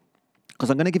read, because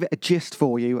I'm going to give it a gist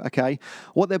for you, okay?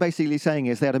 What they're basically saying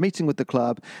is they had a meeting with the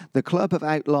club. The club have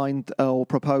outlined or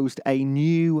proposed a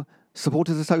new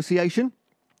supporters association.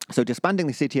 So disbanding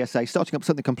the CTSA, starting up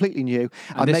something completely new.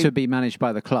 And this would be managed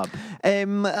by the club?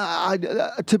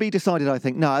 To be decided, I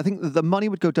think. No, I think the money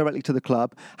would go directly to the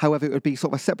club. However, it would be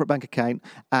sort of a separate bank account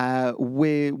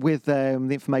with the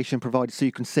information provided so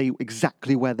you can see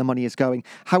exactly where the money is going.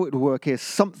 How it would work is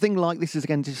something like, this is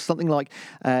again just something like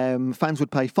fans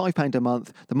would pay £5 a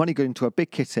month, the money goes into a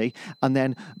big kitty, and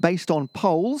then based on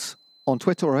polls on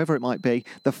Twitter or wherever it might be,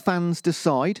 the fans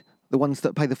decide, the ones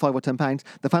that pay the £5 or £10,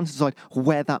 the fans decide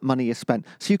where that money is spent.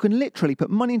 So you can literally put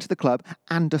money into the club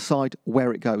and decide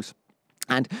where it goes.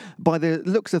 And by the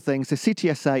looks of things, the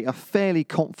CTSA are fairly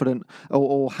confident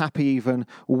or happy even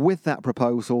with that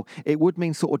proposal. It would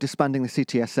mean sort of disbanding the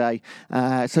CTSA.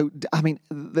 So, I mean,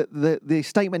 the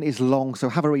statement is long, so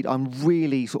have a read. I'm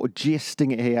really sort of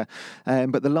gisting it here.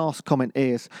 But the last comment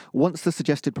is, once the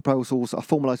suggested proposals are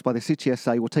formalised by the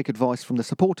CTSA, we'll take advice from the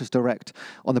Supporters Direct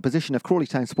on the position of Crawley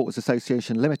Town Supporters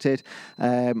Association Limited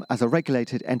as a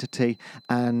regulated entity,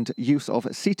 and use of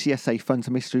CTSA funds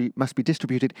must be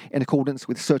distributed in accordance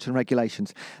with certain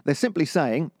regulations. They're simply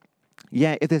saying,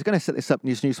 yeah, if they're going to set this up,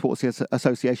 this new sports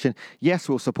association, yes,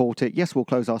 we'll support it. Yes, we'll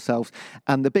close ourselves.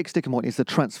 And the big sticking point is the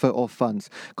transfer of funds.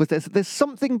 Because there's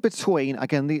something between,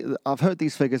 again, I've heard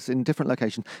these figures in different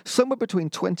locations, somewhere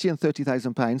between £20,000 and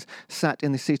 £30,000 sat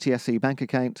in the CTSE bank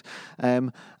account.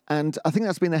 And I think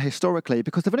that's been there historically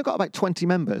because they've only got about 20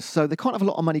 members. So they can't have a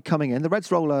lot of money coming in. The Reds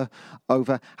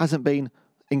rollover hasn't been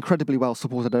incredibly well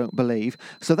supported, I don't believe.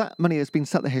 So that money has been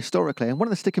sat there historically. And one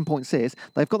of the sticking points is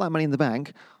they've got that money in the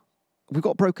bank. We've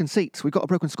got broken seats. We've got a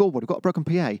broken scoreboard. We've got a broken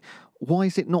PA. Why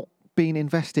is it not being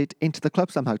invested into the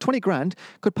club somehow? 20 grand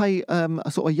could pay a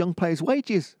sort of young player's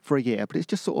wages for a year, but it's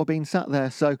just sort of been sat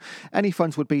there. So any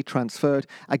funds would be transferred.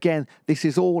 Again, this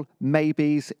is all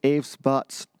maybes, ifs,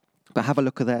 buts. But have a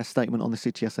look at their statement on the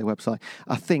CTSA website.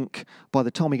 I think by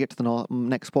the time we get to the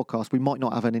next podcast, we might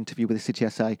not have an interview with the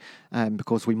CTSA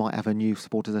because we might have a new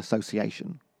supporters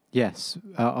association. Yes.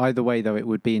 Either way, though, it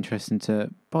would be interesting to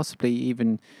possibly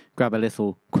even grab a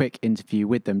little quick interview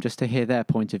with them just to hear their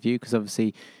point of view, because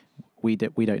obviously we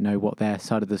don't know what their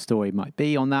side of the story might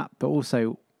be on that. But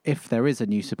also, if there is a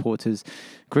new supporters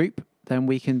group, then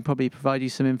we can probably provide you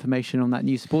some information on that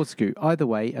new supporters group. Either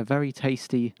way, a very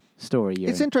tasty story.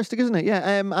 It's interesting, isn't it?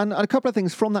 Yeah, and a couple of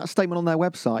things from that statement on their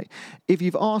website. If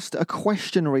you've asked a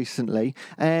question recently,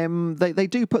 they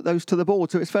do put those to the board,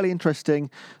 so it's fairly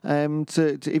interesting.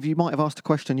 If you might have asked a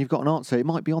question, you've got an answer. It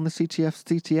might be on the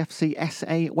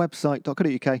CTFCSA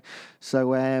website.co.uk.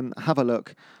 So have a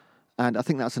look, and I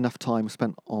think that's enough time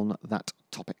spent on that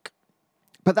topic.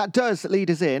 But that does lead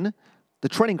us in the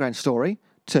training ground story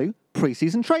to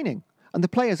pre-season training. And the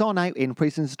players are now in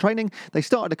pre-season training. They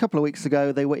started a couple of weeks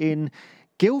ago. They were in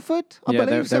Guildford, I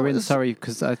believe. They're in Surrey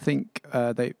because I think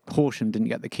Horsham didn't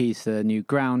get the keys to the new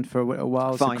ground for a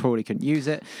while, so Crawley couldn't use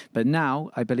it. But now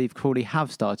I believe Crawley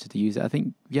have started to use it. I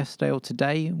think yesterday or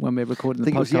today when we were recording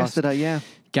the podcast. I think it was yesterday, yeah.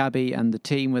 Gabby and the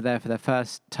team were there for their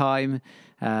first time.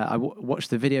 I watched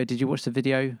the video. Did you watch the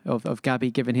video of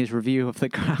Gabby giving his review of the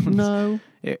ground? No.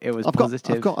 It was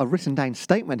positive. I've got a written down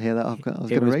statement here that I was going to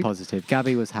read. It was positive.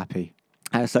 Gabby was happy.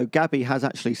 So Gabby has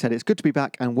actually said it's good to be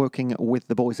back and working with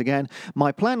the boys again.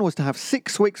 My plan was to have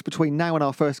 6 weeks between now and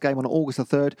our first game on August the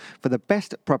 3rd for the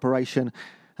best preparation.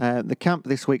 The camp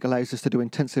this week allows us to do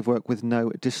intensive work with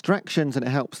no distractions, and it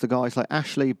helps the guys like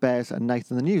Ashley, Bez and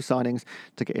Nathan, the new signings,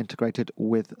 to get integrated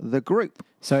with the group.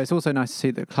 So it's also nice to see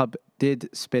that the club did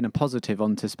spin a positive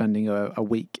onto spending a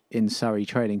week in Surrey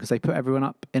training, because they put everyone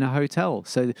up in a hotel.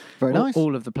 So very nice.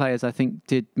 All of the players, I think,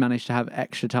 did manage to have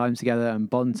extra time together and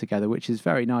bond together, which is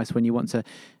very nice when you want to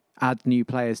add new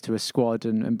players to a squad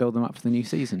and build them up for the new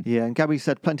season. Yeah, and Gabby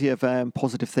said plenty of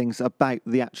positive things about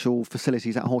the actual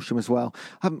facilities at Horsham as well.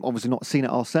 I haven't obviously not seen it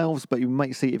ourselves, but you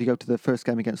might see it if you go to the first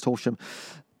game against Horsham,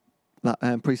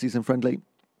 that pre-season friendly.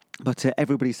 But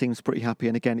everybody seems pretty happy.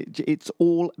 And again, it's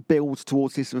all builds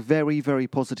towards this very, very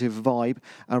positive vibe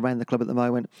around the club at the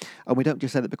moment. And we don't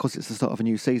just say that because it's the start of a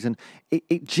new season.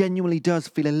 It genuinely does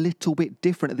feel a little bit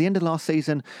different. At the end of last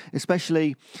season,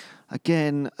 especially,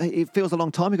 again, it feels a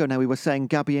long time ago now, we were saying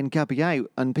Gabby in, Gabby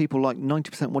out, and people like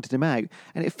 90% wanted him out.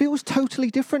 And it feels totally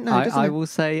different now, doesn't it? I will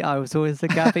say I was always the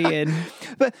Gabby in.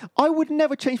 But I would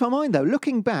never change my mind, though.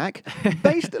 Looking back,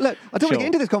 look, I don't want to get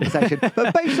into this conversation,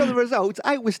 but based on the results,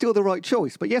 out was still the right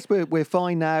choice. But yes, we're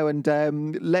fine now,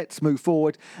 and let's move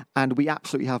forward. And we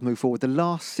absolutely have moved forward. The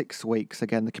last 6 weeks,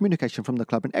 again, the communication from the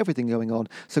club and everything going on,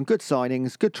 some good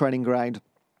signings, good training ground.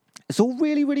 It's all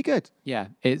really, really good. Yeah,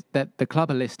 it's that the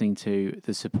club are listening to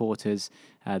the supporters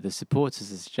are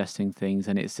suggesting things,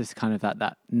 and it's just kind of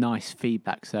that nice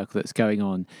feedback circle that's going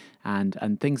on,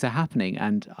 and things are happening.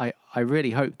 And I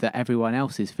really hope that everyone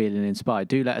else is feeling inspired.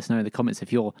 Do let us know in the comments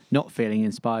if you're not feeling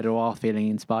inspired or are feeling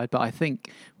inspired. But I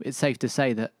think it's safe to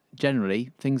say that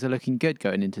generally things are looking good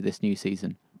going into this new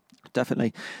season.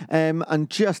 Definitely. And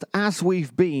just as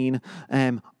we've been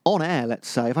on air, let's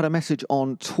say, I've had a message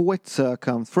on Twitter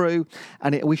come through,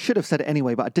 and we should have said it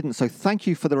anyway, but I didn't. So thank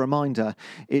you for the reminder.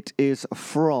 It is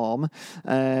from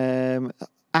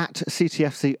at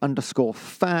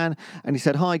CTFC_fan, and he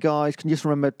said, "Hi guys, can you just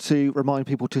remember to remind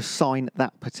people to sign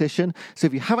that petition?" So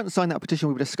if you haven't signed that petition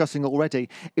we were discussing already,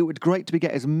 it would be great to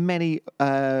get as many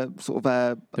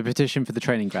the petition for the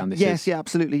training ground. Yes,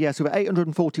 absolutely. Yes, so we're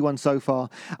 841 so far,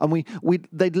 and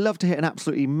they'd love to hit an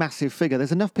absolutely massive figure.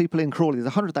 There's enough people in Crawley. There's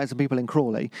 100,000 people in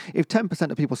Crawley. If 10%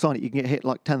 of people sign it, you can hit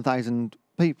like 10,000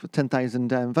 people,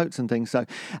 10,000 votes and things. So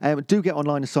do get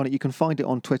online and sign it. You can find it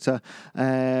on Twitter.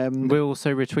 We'll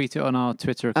also retweet it on our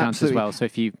Twitter accounts as well. So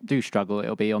if you do struggle,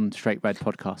 it'll be on Straight Red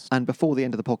Podcast. And before the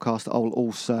end of the podcast, I'll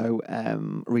also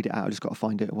read it out. I just got to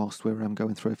find it whilst we're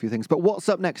going through a few things. But what's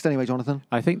up next anyway, Jonathan?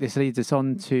 I think this leads us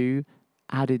on to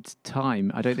added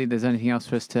time. I don't think there's anything else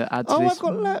for us to add to this.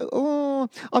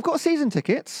 I've got season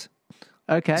tickets.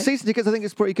 Okay. Season tickets, I think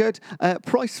it's pretty good.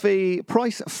 Price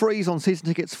freeze on season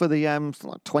tickets for the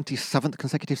 27th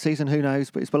consecutive season. Who knows?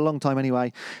 But it's been a long time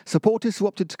anyway. Supporters who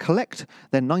opted to collect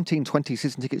their 1920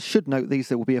 season tickets should note these.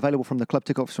 They will be available from the club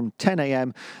ticket office from 10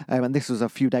 a.m. And this was a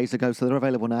few days ago, so they're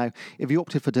available now. If you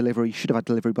opted for delivery, you should have had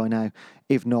delivery by now.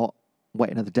 If not, wait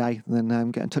another day and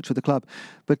then get in touch with the club.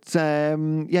 But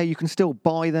you can still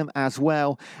buy them as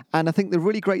well. And I think the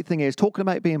really great thing is, talking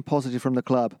about being positive from the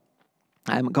club,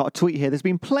 got a tweet here. There's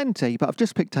been plenty, but I've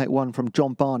just picked out one from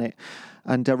John Barnett.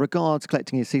 And regards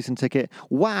collecting his season ticket.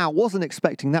 Wow, wasn't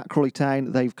expecting that, Crawley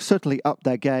Town. They've certainly upped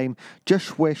their game.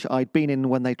 Just wish I'd been in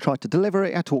when they tried to deliver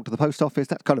it. I talked to the post office.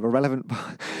 That's kind of irrelevant.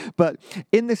 But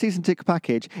in the season ticket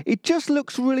package, it just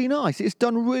looks really nice. It's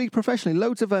done really professionally.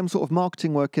 Loads of sort of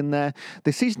marketing work in there.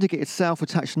 The season ticket itself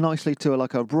attached nicely to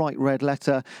a bright red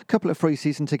letter. A couple of free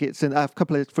season tickets and a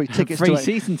couple of free tickets. A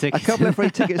couple of free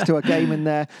tickets to a game in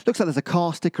there. Looks like there's a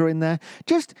car sticker in there.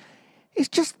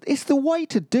 It's the way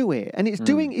to do it, and it's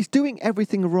doing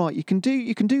everything right. You can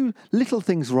do little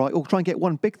things right, or try and get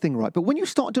one big thing right. But when you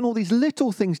start doing all these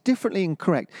little things differently and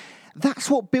correct, that's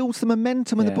what builds the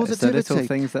momentum and the positivity. It's the little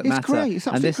things that matter. It's great. It's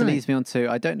and this great. leads me on to,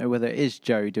 I don't know whether it is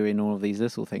Joe doing all of these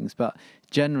little things, but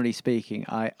generally speaking,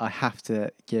 I have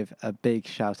to give a big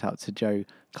shout out to Joe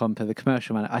Klumper, the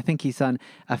commercial manager. I think he's done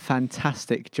a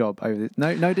fantastic job over this.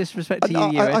 No disrespect to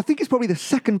you, I think it's probably the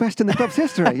second best in the club's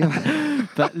history.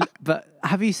 But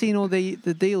have you seen all the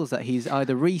deals that he's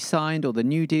either re-signed or the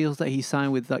new deals that he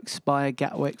signed with like Spire,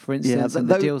 Gatwick, for instance, and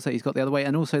the deals that he's got the other way,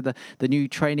 and also the new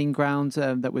training ground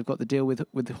that we've got the deal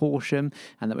with Horsham,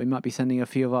 and that we might be sending a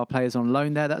few of our players on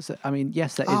loan there. Yes,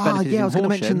 that is benefiting I was going to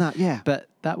mention Horsham, that, but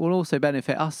that will also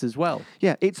benefit us as well.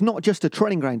 Yeah, it's not just a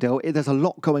training ground deal. There's a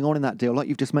lot going on in that deal. Like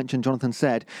you've just mentioned, Jonathan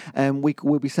said,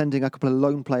 we'll be sending a couple of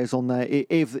loan players on there.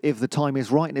 If the time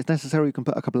is right and it's necessary, we can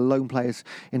put a couple of loan players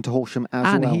into Horsham as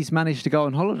well. And he's managed to go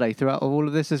on holiday throughout all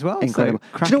of this as well. Incredible.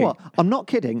 So, do you know what? I'm not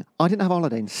kidding. I didn't have a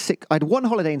holiday I had one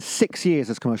holiday in 6 years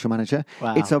as commercial manager.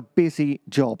 Wow. It's a busy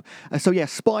job.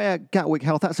 Spire, Gatwick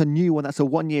Health, that's a new one. That's a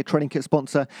 1-year training kit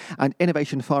sponsor. And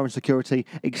Innovation Fire and Security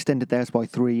extended theirs by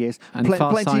 3 years. And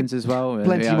Fast Signs as well.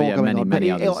 Plenty more going on.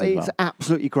 Many others as it's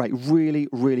absolutely great. Really,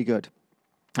 really good.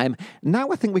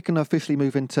 Now I think we can officially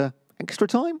move into extra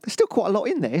time. There's still quite a lot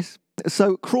in this.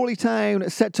 So Crawley Town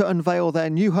set to unveil their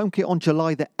new home kit on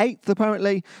July the 8th,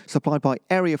 apparently, supplied by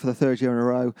Area for the third year in a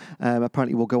row.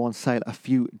 Apparently will go on sale a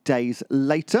few days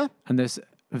later. And there's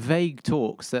vague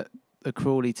talks that the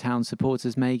Crawley Town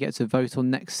supporters may get to vote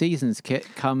on next season's kit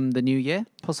come the new year,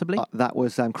 possibly? That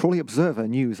was Crawley Observer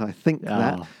News, I think.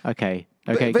 Okay.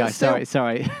 Okay, guys, still,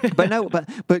 sorry. but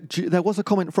there was a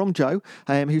comment from Joe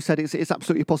who said it's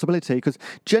absolutely a possibility, because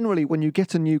generally when you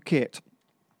get a new kit,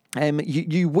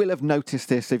 you will have noticed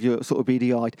this if you're sort of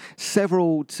beady-eyed.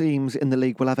 Several teams in the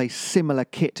league will have a similar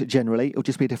kit generally. It'll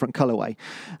just be a different colourway.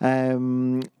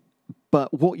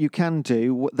 But what you can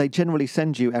do, they generally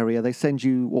send you, they send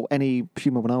you, or any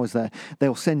Puma when I was there,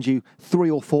 they'll send you 3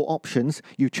 or 4 options.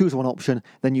 You choose one option,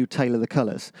 then you tailor the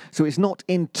colours. So it's not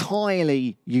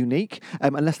entirely unique,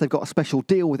 unless they've got a special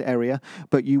deal with Area,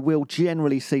 but you will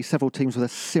generally see several teams with a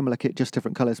similar kit, just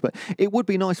different colours. But it would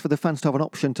be nice for the fans to have an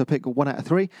option to pick 1 out of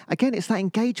 3. Again, it's that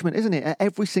engagement, isn't it? At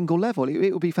every single level.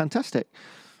 It would be fantastic.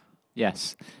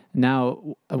 Yes.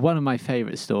 Now, one of my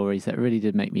favourite stories that really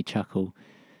did make me chuckle.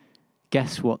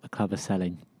 Guess what the club are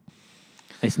selling?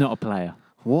 It's not a player.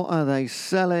 What are they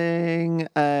selling?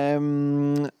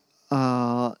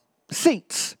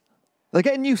 Seats. They're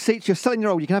getting new seats. You're selling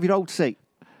your old. You can have your old seat.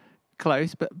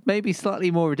 Close, but maybe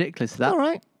slightly more ridiculous than that. All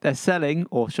right. They're selling,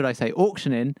 or should I say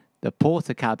auctioning, the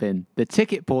porter cabin, the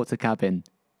ticket porter cabin.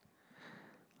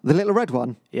 The little red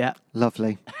one? Yeah.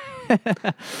 Lovely.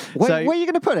 Where are you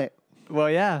going to put it? Well,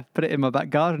 yeah, put it in my back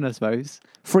garden, I suppose.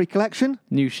 Free collection?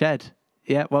 New shed.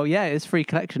 Yeah, well, yeah, it's free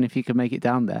collection if you can make it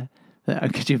down there.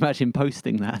 Could you imagine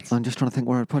posting that? I'm just trying to think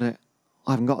where I'd put it.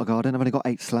 I haven't got a garden. I've only got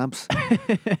 8 slabs.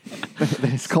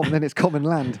 then it's common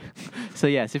land. So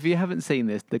yes, if you haven't seen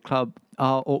this, the club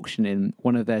are auctioning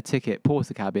one of their ticket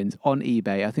porter cabins on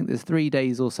eBay. I think there's 3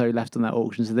 days or so left on that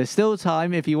auction, so there's still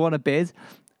time if you want to bid.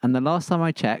 And the last time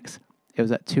I checked, it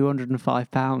was at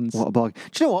 £205. What a bargain!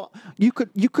 Do you know what?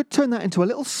 You could turn that into a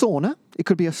little sauna. It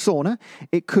could be a sauna.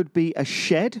 It could be a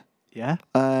shed. Yeah.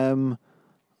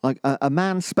 Like a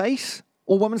man's space.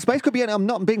 Or woman's space. Could be, I'm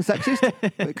not being sexist.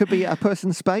 It could be a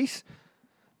person's space.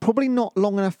 Probably not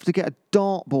long enough to get a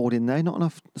dartboard in there. Not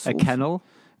enough. A kennel?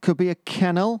 Could be a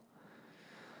kennel.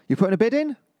 You putting a bid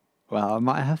in? Well, I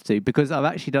might have to, because I've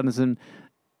actually done some,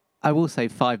 I will say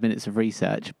 5 minutes of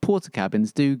research. Porter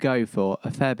cabins do go for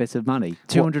a fair bit of money.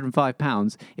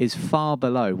 £205 is far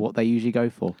below what they usually go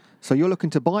for. So you're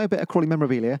looking to buy a bit of Crawley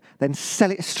memorabilia, then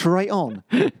sell it straight on?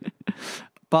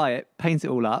 Buy it, paint it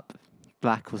all up,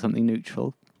 black or something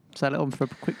neutral, sell it on for a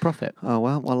quick profit. Oh,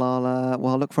 well,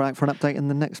 I'll look for an update in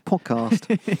the next podcast.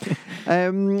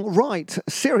 Right,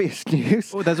 serious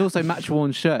news. Well, there's also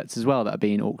match-worn shirts as well that are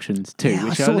being auctioned too,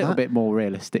 which are a little bit more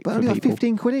realistic but for only people. Like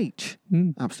 15 quid each.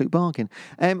 Absolute bargain.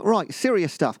 Right,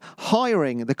 serious stuff.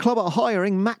 Hiring. The club are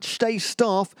hiring match day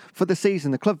staff for the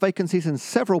season. The club vacancies in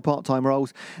several part-time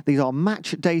roles. These are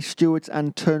match day stewards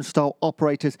and turnstile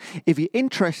operators. If you're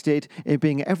interested in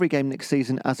being at every game next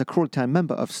season as a Crawley Town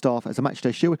member of staff as a match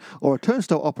day steward or a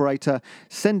turnstile operator,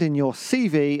 send in your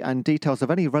CV and details of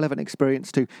any relevant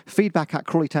experience to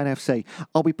feedback@CrawleyTownFC.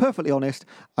 I'll be perfectly honest,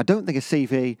 I don't think a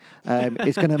CV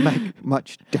is going to make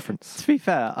much difference. To be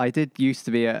fair, I did used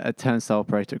to be a turnstile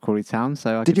operator at Crawley Town,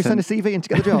 so Did you send a CV in to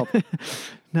get the job?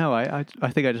 No, I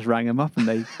think I just rang them up and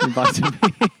they invited me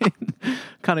in.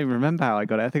 Can't even remember how I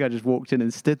got it. I think I just walked in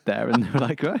and stood there and they were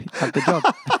like, right, have the job.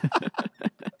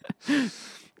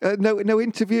 No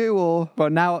interview or... Well,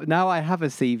 now I have a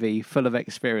CV full of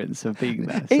experience of being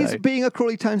there. Is being a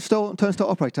Crawley turnstile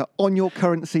operator on your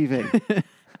current CV?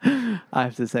 I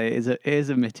have to say, it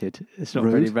is omitted. It's not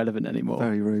really relevant anymore.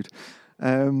 Very rude.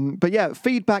 But yeah,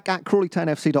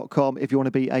 feedback@CrawleyTownFC.com if you want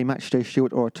to be a matchday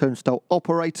steward or a turnstile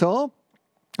operator.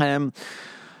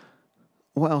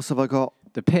 What else have I got?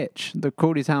 The pitch. The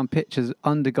Crawley Town pitch has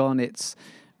undergone its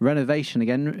renovation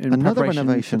again in Another preparation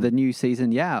renovation for the new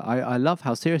season. Yeah, I love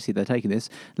how seriously they're taking this.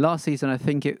 Last season, I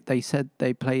think they said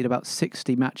they played about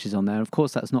 60 matches on there. Of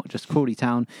course, that's not just Crawley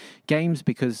Town games,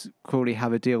 because Crawley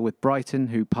have a deal with Brighton,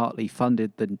 who partly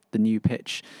funded the new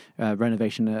pitch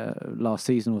renovation last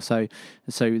season or so.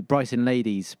 So Brighton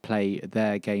ladies play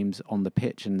their games on the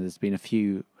pitch, and there's been a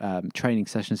few training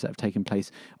sessions that have taken place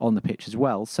on the pitch as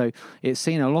well. So it's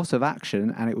seen a lot of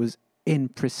action, and it was in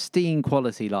pristine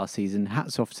quality last season.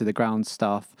 Hats off to the ground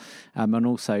staff and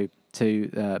also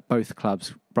to both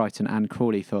clubs, Brighton and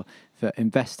Crawley, for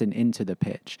investing into the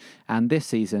pitch. And this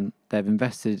season, they've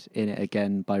invested in it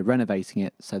again by renovating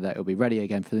it so that it'll be ready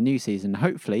again for the new season.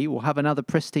 Hopefully, we'll have another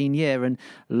pristine year, and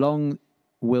long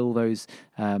will those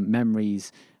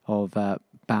memories of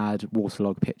bad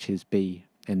waterlogged pitches be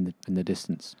in the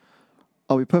distance.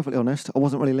 I'll be perfectly honest, I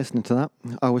wasn't really listening to that.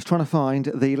 I was trying to find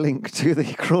the link to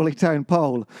the Crawley Town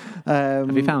poll.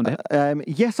 Have you found it?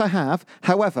 Yes, I have.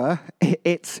 However,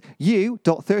 it's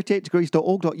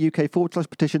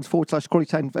u.38degrees.org.uk/petitions/Crawley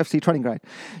Town FC Training Ground.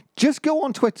 Just go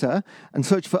on Twitter and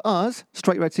search for us,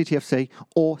 Straight Red CTFC,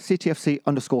 or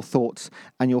CTFC_thoughts,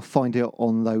 and you'll find it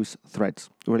on those threads.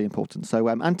 Really important. So,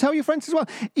 and tell your friends as well.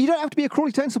 You don't have to be a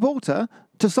Crawley Town supporter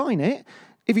to sign it.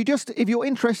 If you're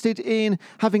interested in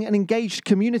having an engaged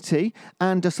community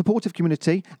and a supportive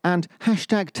community and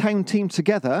 #Town Team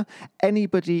Together,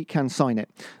 anybody can sign it.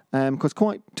 Because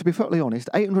to be perfectly honest,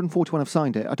 841 have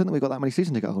signed it. I don't think we've got that many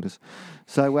season ticket holders.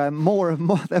 So more and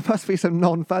more, there must be some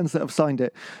non-fans that have signed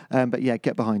it. But yeah,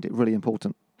 get behind it. Really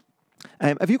important.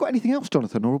 Have you got anything else,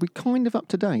 Jonathan, or are we kind of up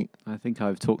to date? I think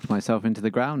I've talked myself into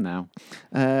the ground now.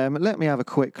 Let me have a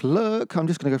quick look. I'm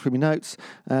just going to go through my notes.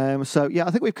 So, yeah, I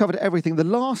think we've covered everything. The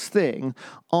last thing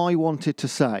I wanted to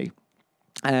say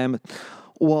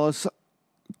was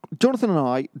Jonathan and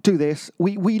I do this.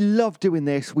 We love doing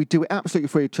this. We do it absolutely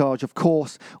free of charge, of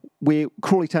course. we're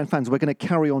Crawley Town fans. We're going to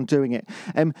carry on doing it.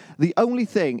 The only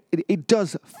thing, it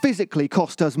does physically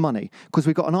cost us money because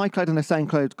we've got an iCloud and a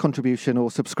SoundCloud contribution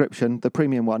or subscription, the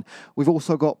premium one. We've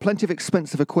also got plenty of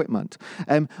expensive equipment.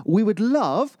 We would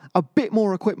love a bit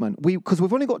more equipment because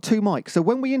we've only got 2 mics. So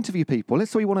when we interview people,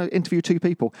 let's say we want to interview 2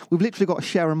 people, we've literally got to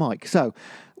share a mic. So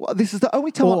this is the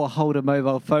only time. Or hold a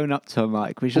mobile phone up to a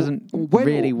mic, which doesn't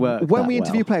really work. When we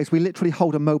interview players, we literally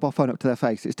hold a mobile phone up to their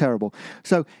face. It's terrible.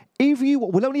 So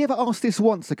we'll only ever ask this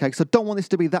once, okay? So I don't want this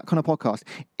to be that kind of podcast.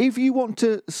 If you want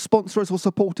to sponsor us or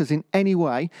support us in any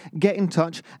way, get in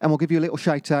touch and we'll give you a little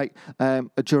shout out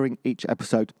during each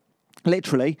episode.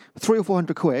 Literally, 300 or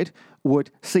 400 quid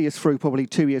would see us through probably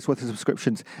 2 years worth of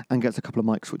subscriptions and get us a couple of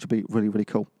mics, which would be really, really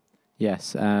cool.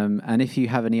 Yes, and if you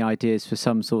have any ideas for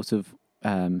some sort of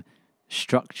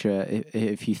structure,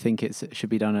 if you think it should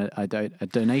be done a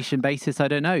donation basis, I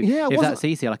don't know. Yeah, if that's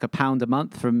easy, like £1 a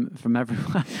month from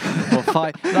everyone, or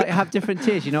 5, like have different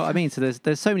tiers. You know what I mean? So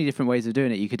there's so many different ways of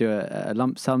doing it. You could do a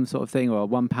lump sum sort of thing, or a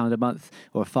 £1 a month,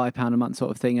 or a £5 a month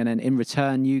sort of thing, and then in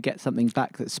return you get something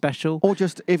back that's special. Or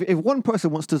just if one person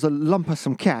wants to lump us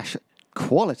some cash,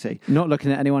 quality. Not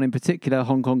looking at anyone in particular,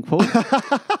 Hong Kong Paul.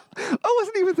 I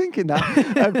wasn't even thinking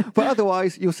that. But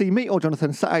otherwise, you'll see me or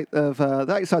Jonathan sat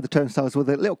outside the turnstiles with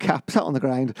a little cap sat on the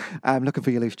ground looking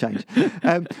for your loose change.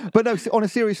 But no, on a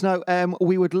serious note,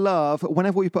 we would love,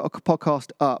 whenever we put a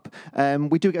podcast up,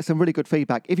 we do get some really good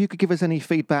feedback. If you could give us any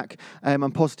feedback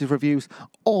and positive reviews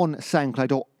on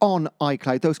SoundCloud or on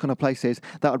iCloud, those kind of places,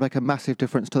 that would make a massive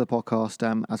difference to the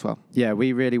podcast as well. Yeah,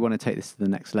 we really want to take this to the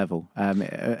next level.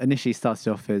 It initially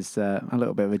started off as a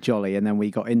little bit of a jolly, and then we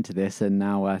got into this, and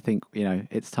now I think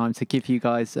it's time to give you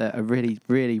guys a really,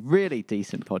 really, really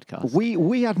decent podcast.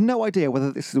 We had no idea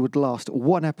whether this would last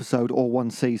 1 episode or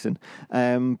 1 season.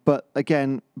 But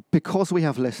again, because we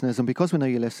have listeners and because we know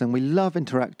you listen, we love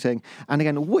interacting. And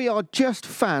again, we are just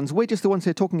fans. We're just the ones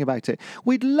here talking about it.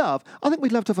 I think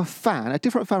we'd love to have a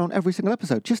different fan on every single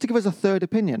episode, just to give us a third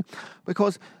opinion.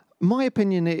 Because my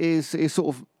opinion is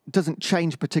sort of doesn't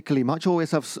change particularly much.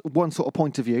 Always have one sort of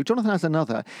point of view. Jonathan has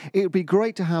another. It would be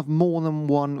great to have more than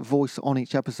one voice on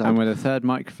each episode. And with a third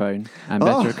microphone and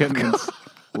better equipment,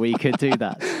 we could do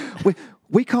that.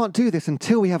 We can't do this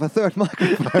until we have a third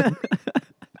microphone.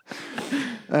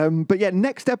 But yeah,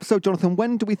 next episode, Jonathan,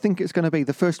 when do we think it's going to be?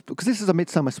 The first, because this is a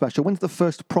midsummer special. When's the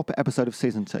first proper episode of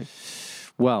season 2?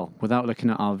 Well, without looking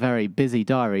at our very busy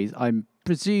diaries, I'm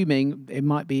presuming it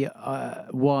might be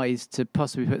wise to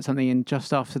possibly put something in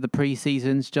just after the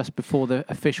pre-seasons, just before the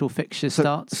official fixtures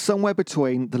starts. Somewhere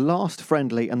between the last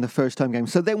friendly and the first home game.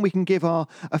 So then we can give our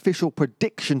official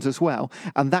predictions as well.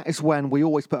 And that is when we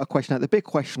always put a question out. The big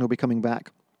question will be coming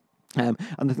back. And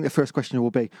I think the first question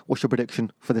will be, what's your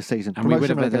prediction for the season? And we would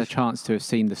have had a chance to have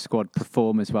seen the squad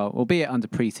perform as well, albeit under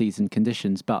pre-season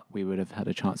conditions, but we would have had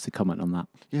a chance to comment on that.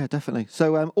 Yeah, definitely.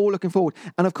 So all looking forward.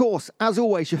 And of course, as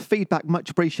always, your feedback much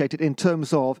appreciated in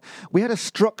terms of, we had a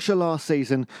structure last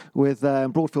season with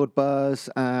Broadfield Buzz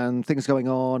and things going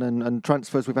on and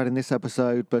transfers we've had in this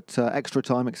episode, but extra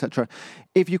time, etc.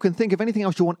 If you can think of anything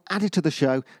else you want added to the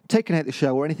show, taken out the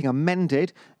show, or anything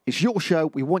amended, it's your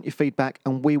show. We want your feedback,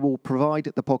 and we will provide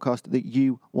the podcast that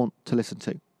you want to listen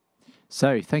to.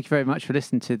 So, thank you very much for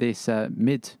listening to this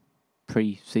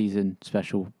pre-season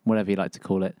special, whatever you like to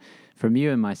call it. From you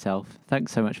and myself,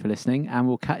 thanks so much for listening, and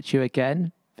we'll catch you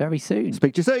again very soon.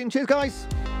 Speak to you soon. Cheers, guys.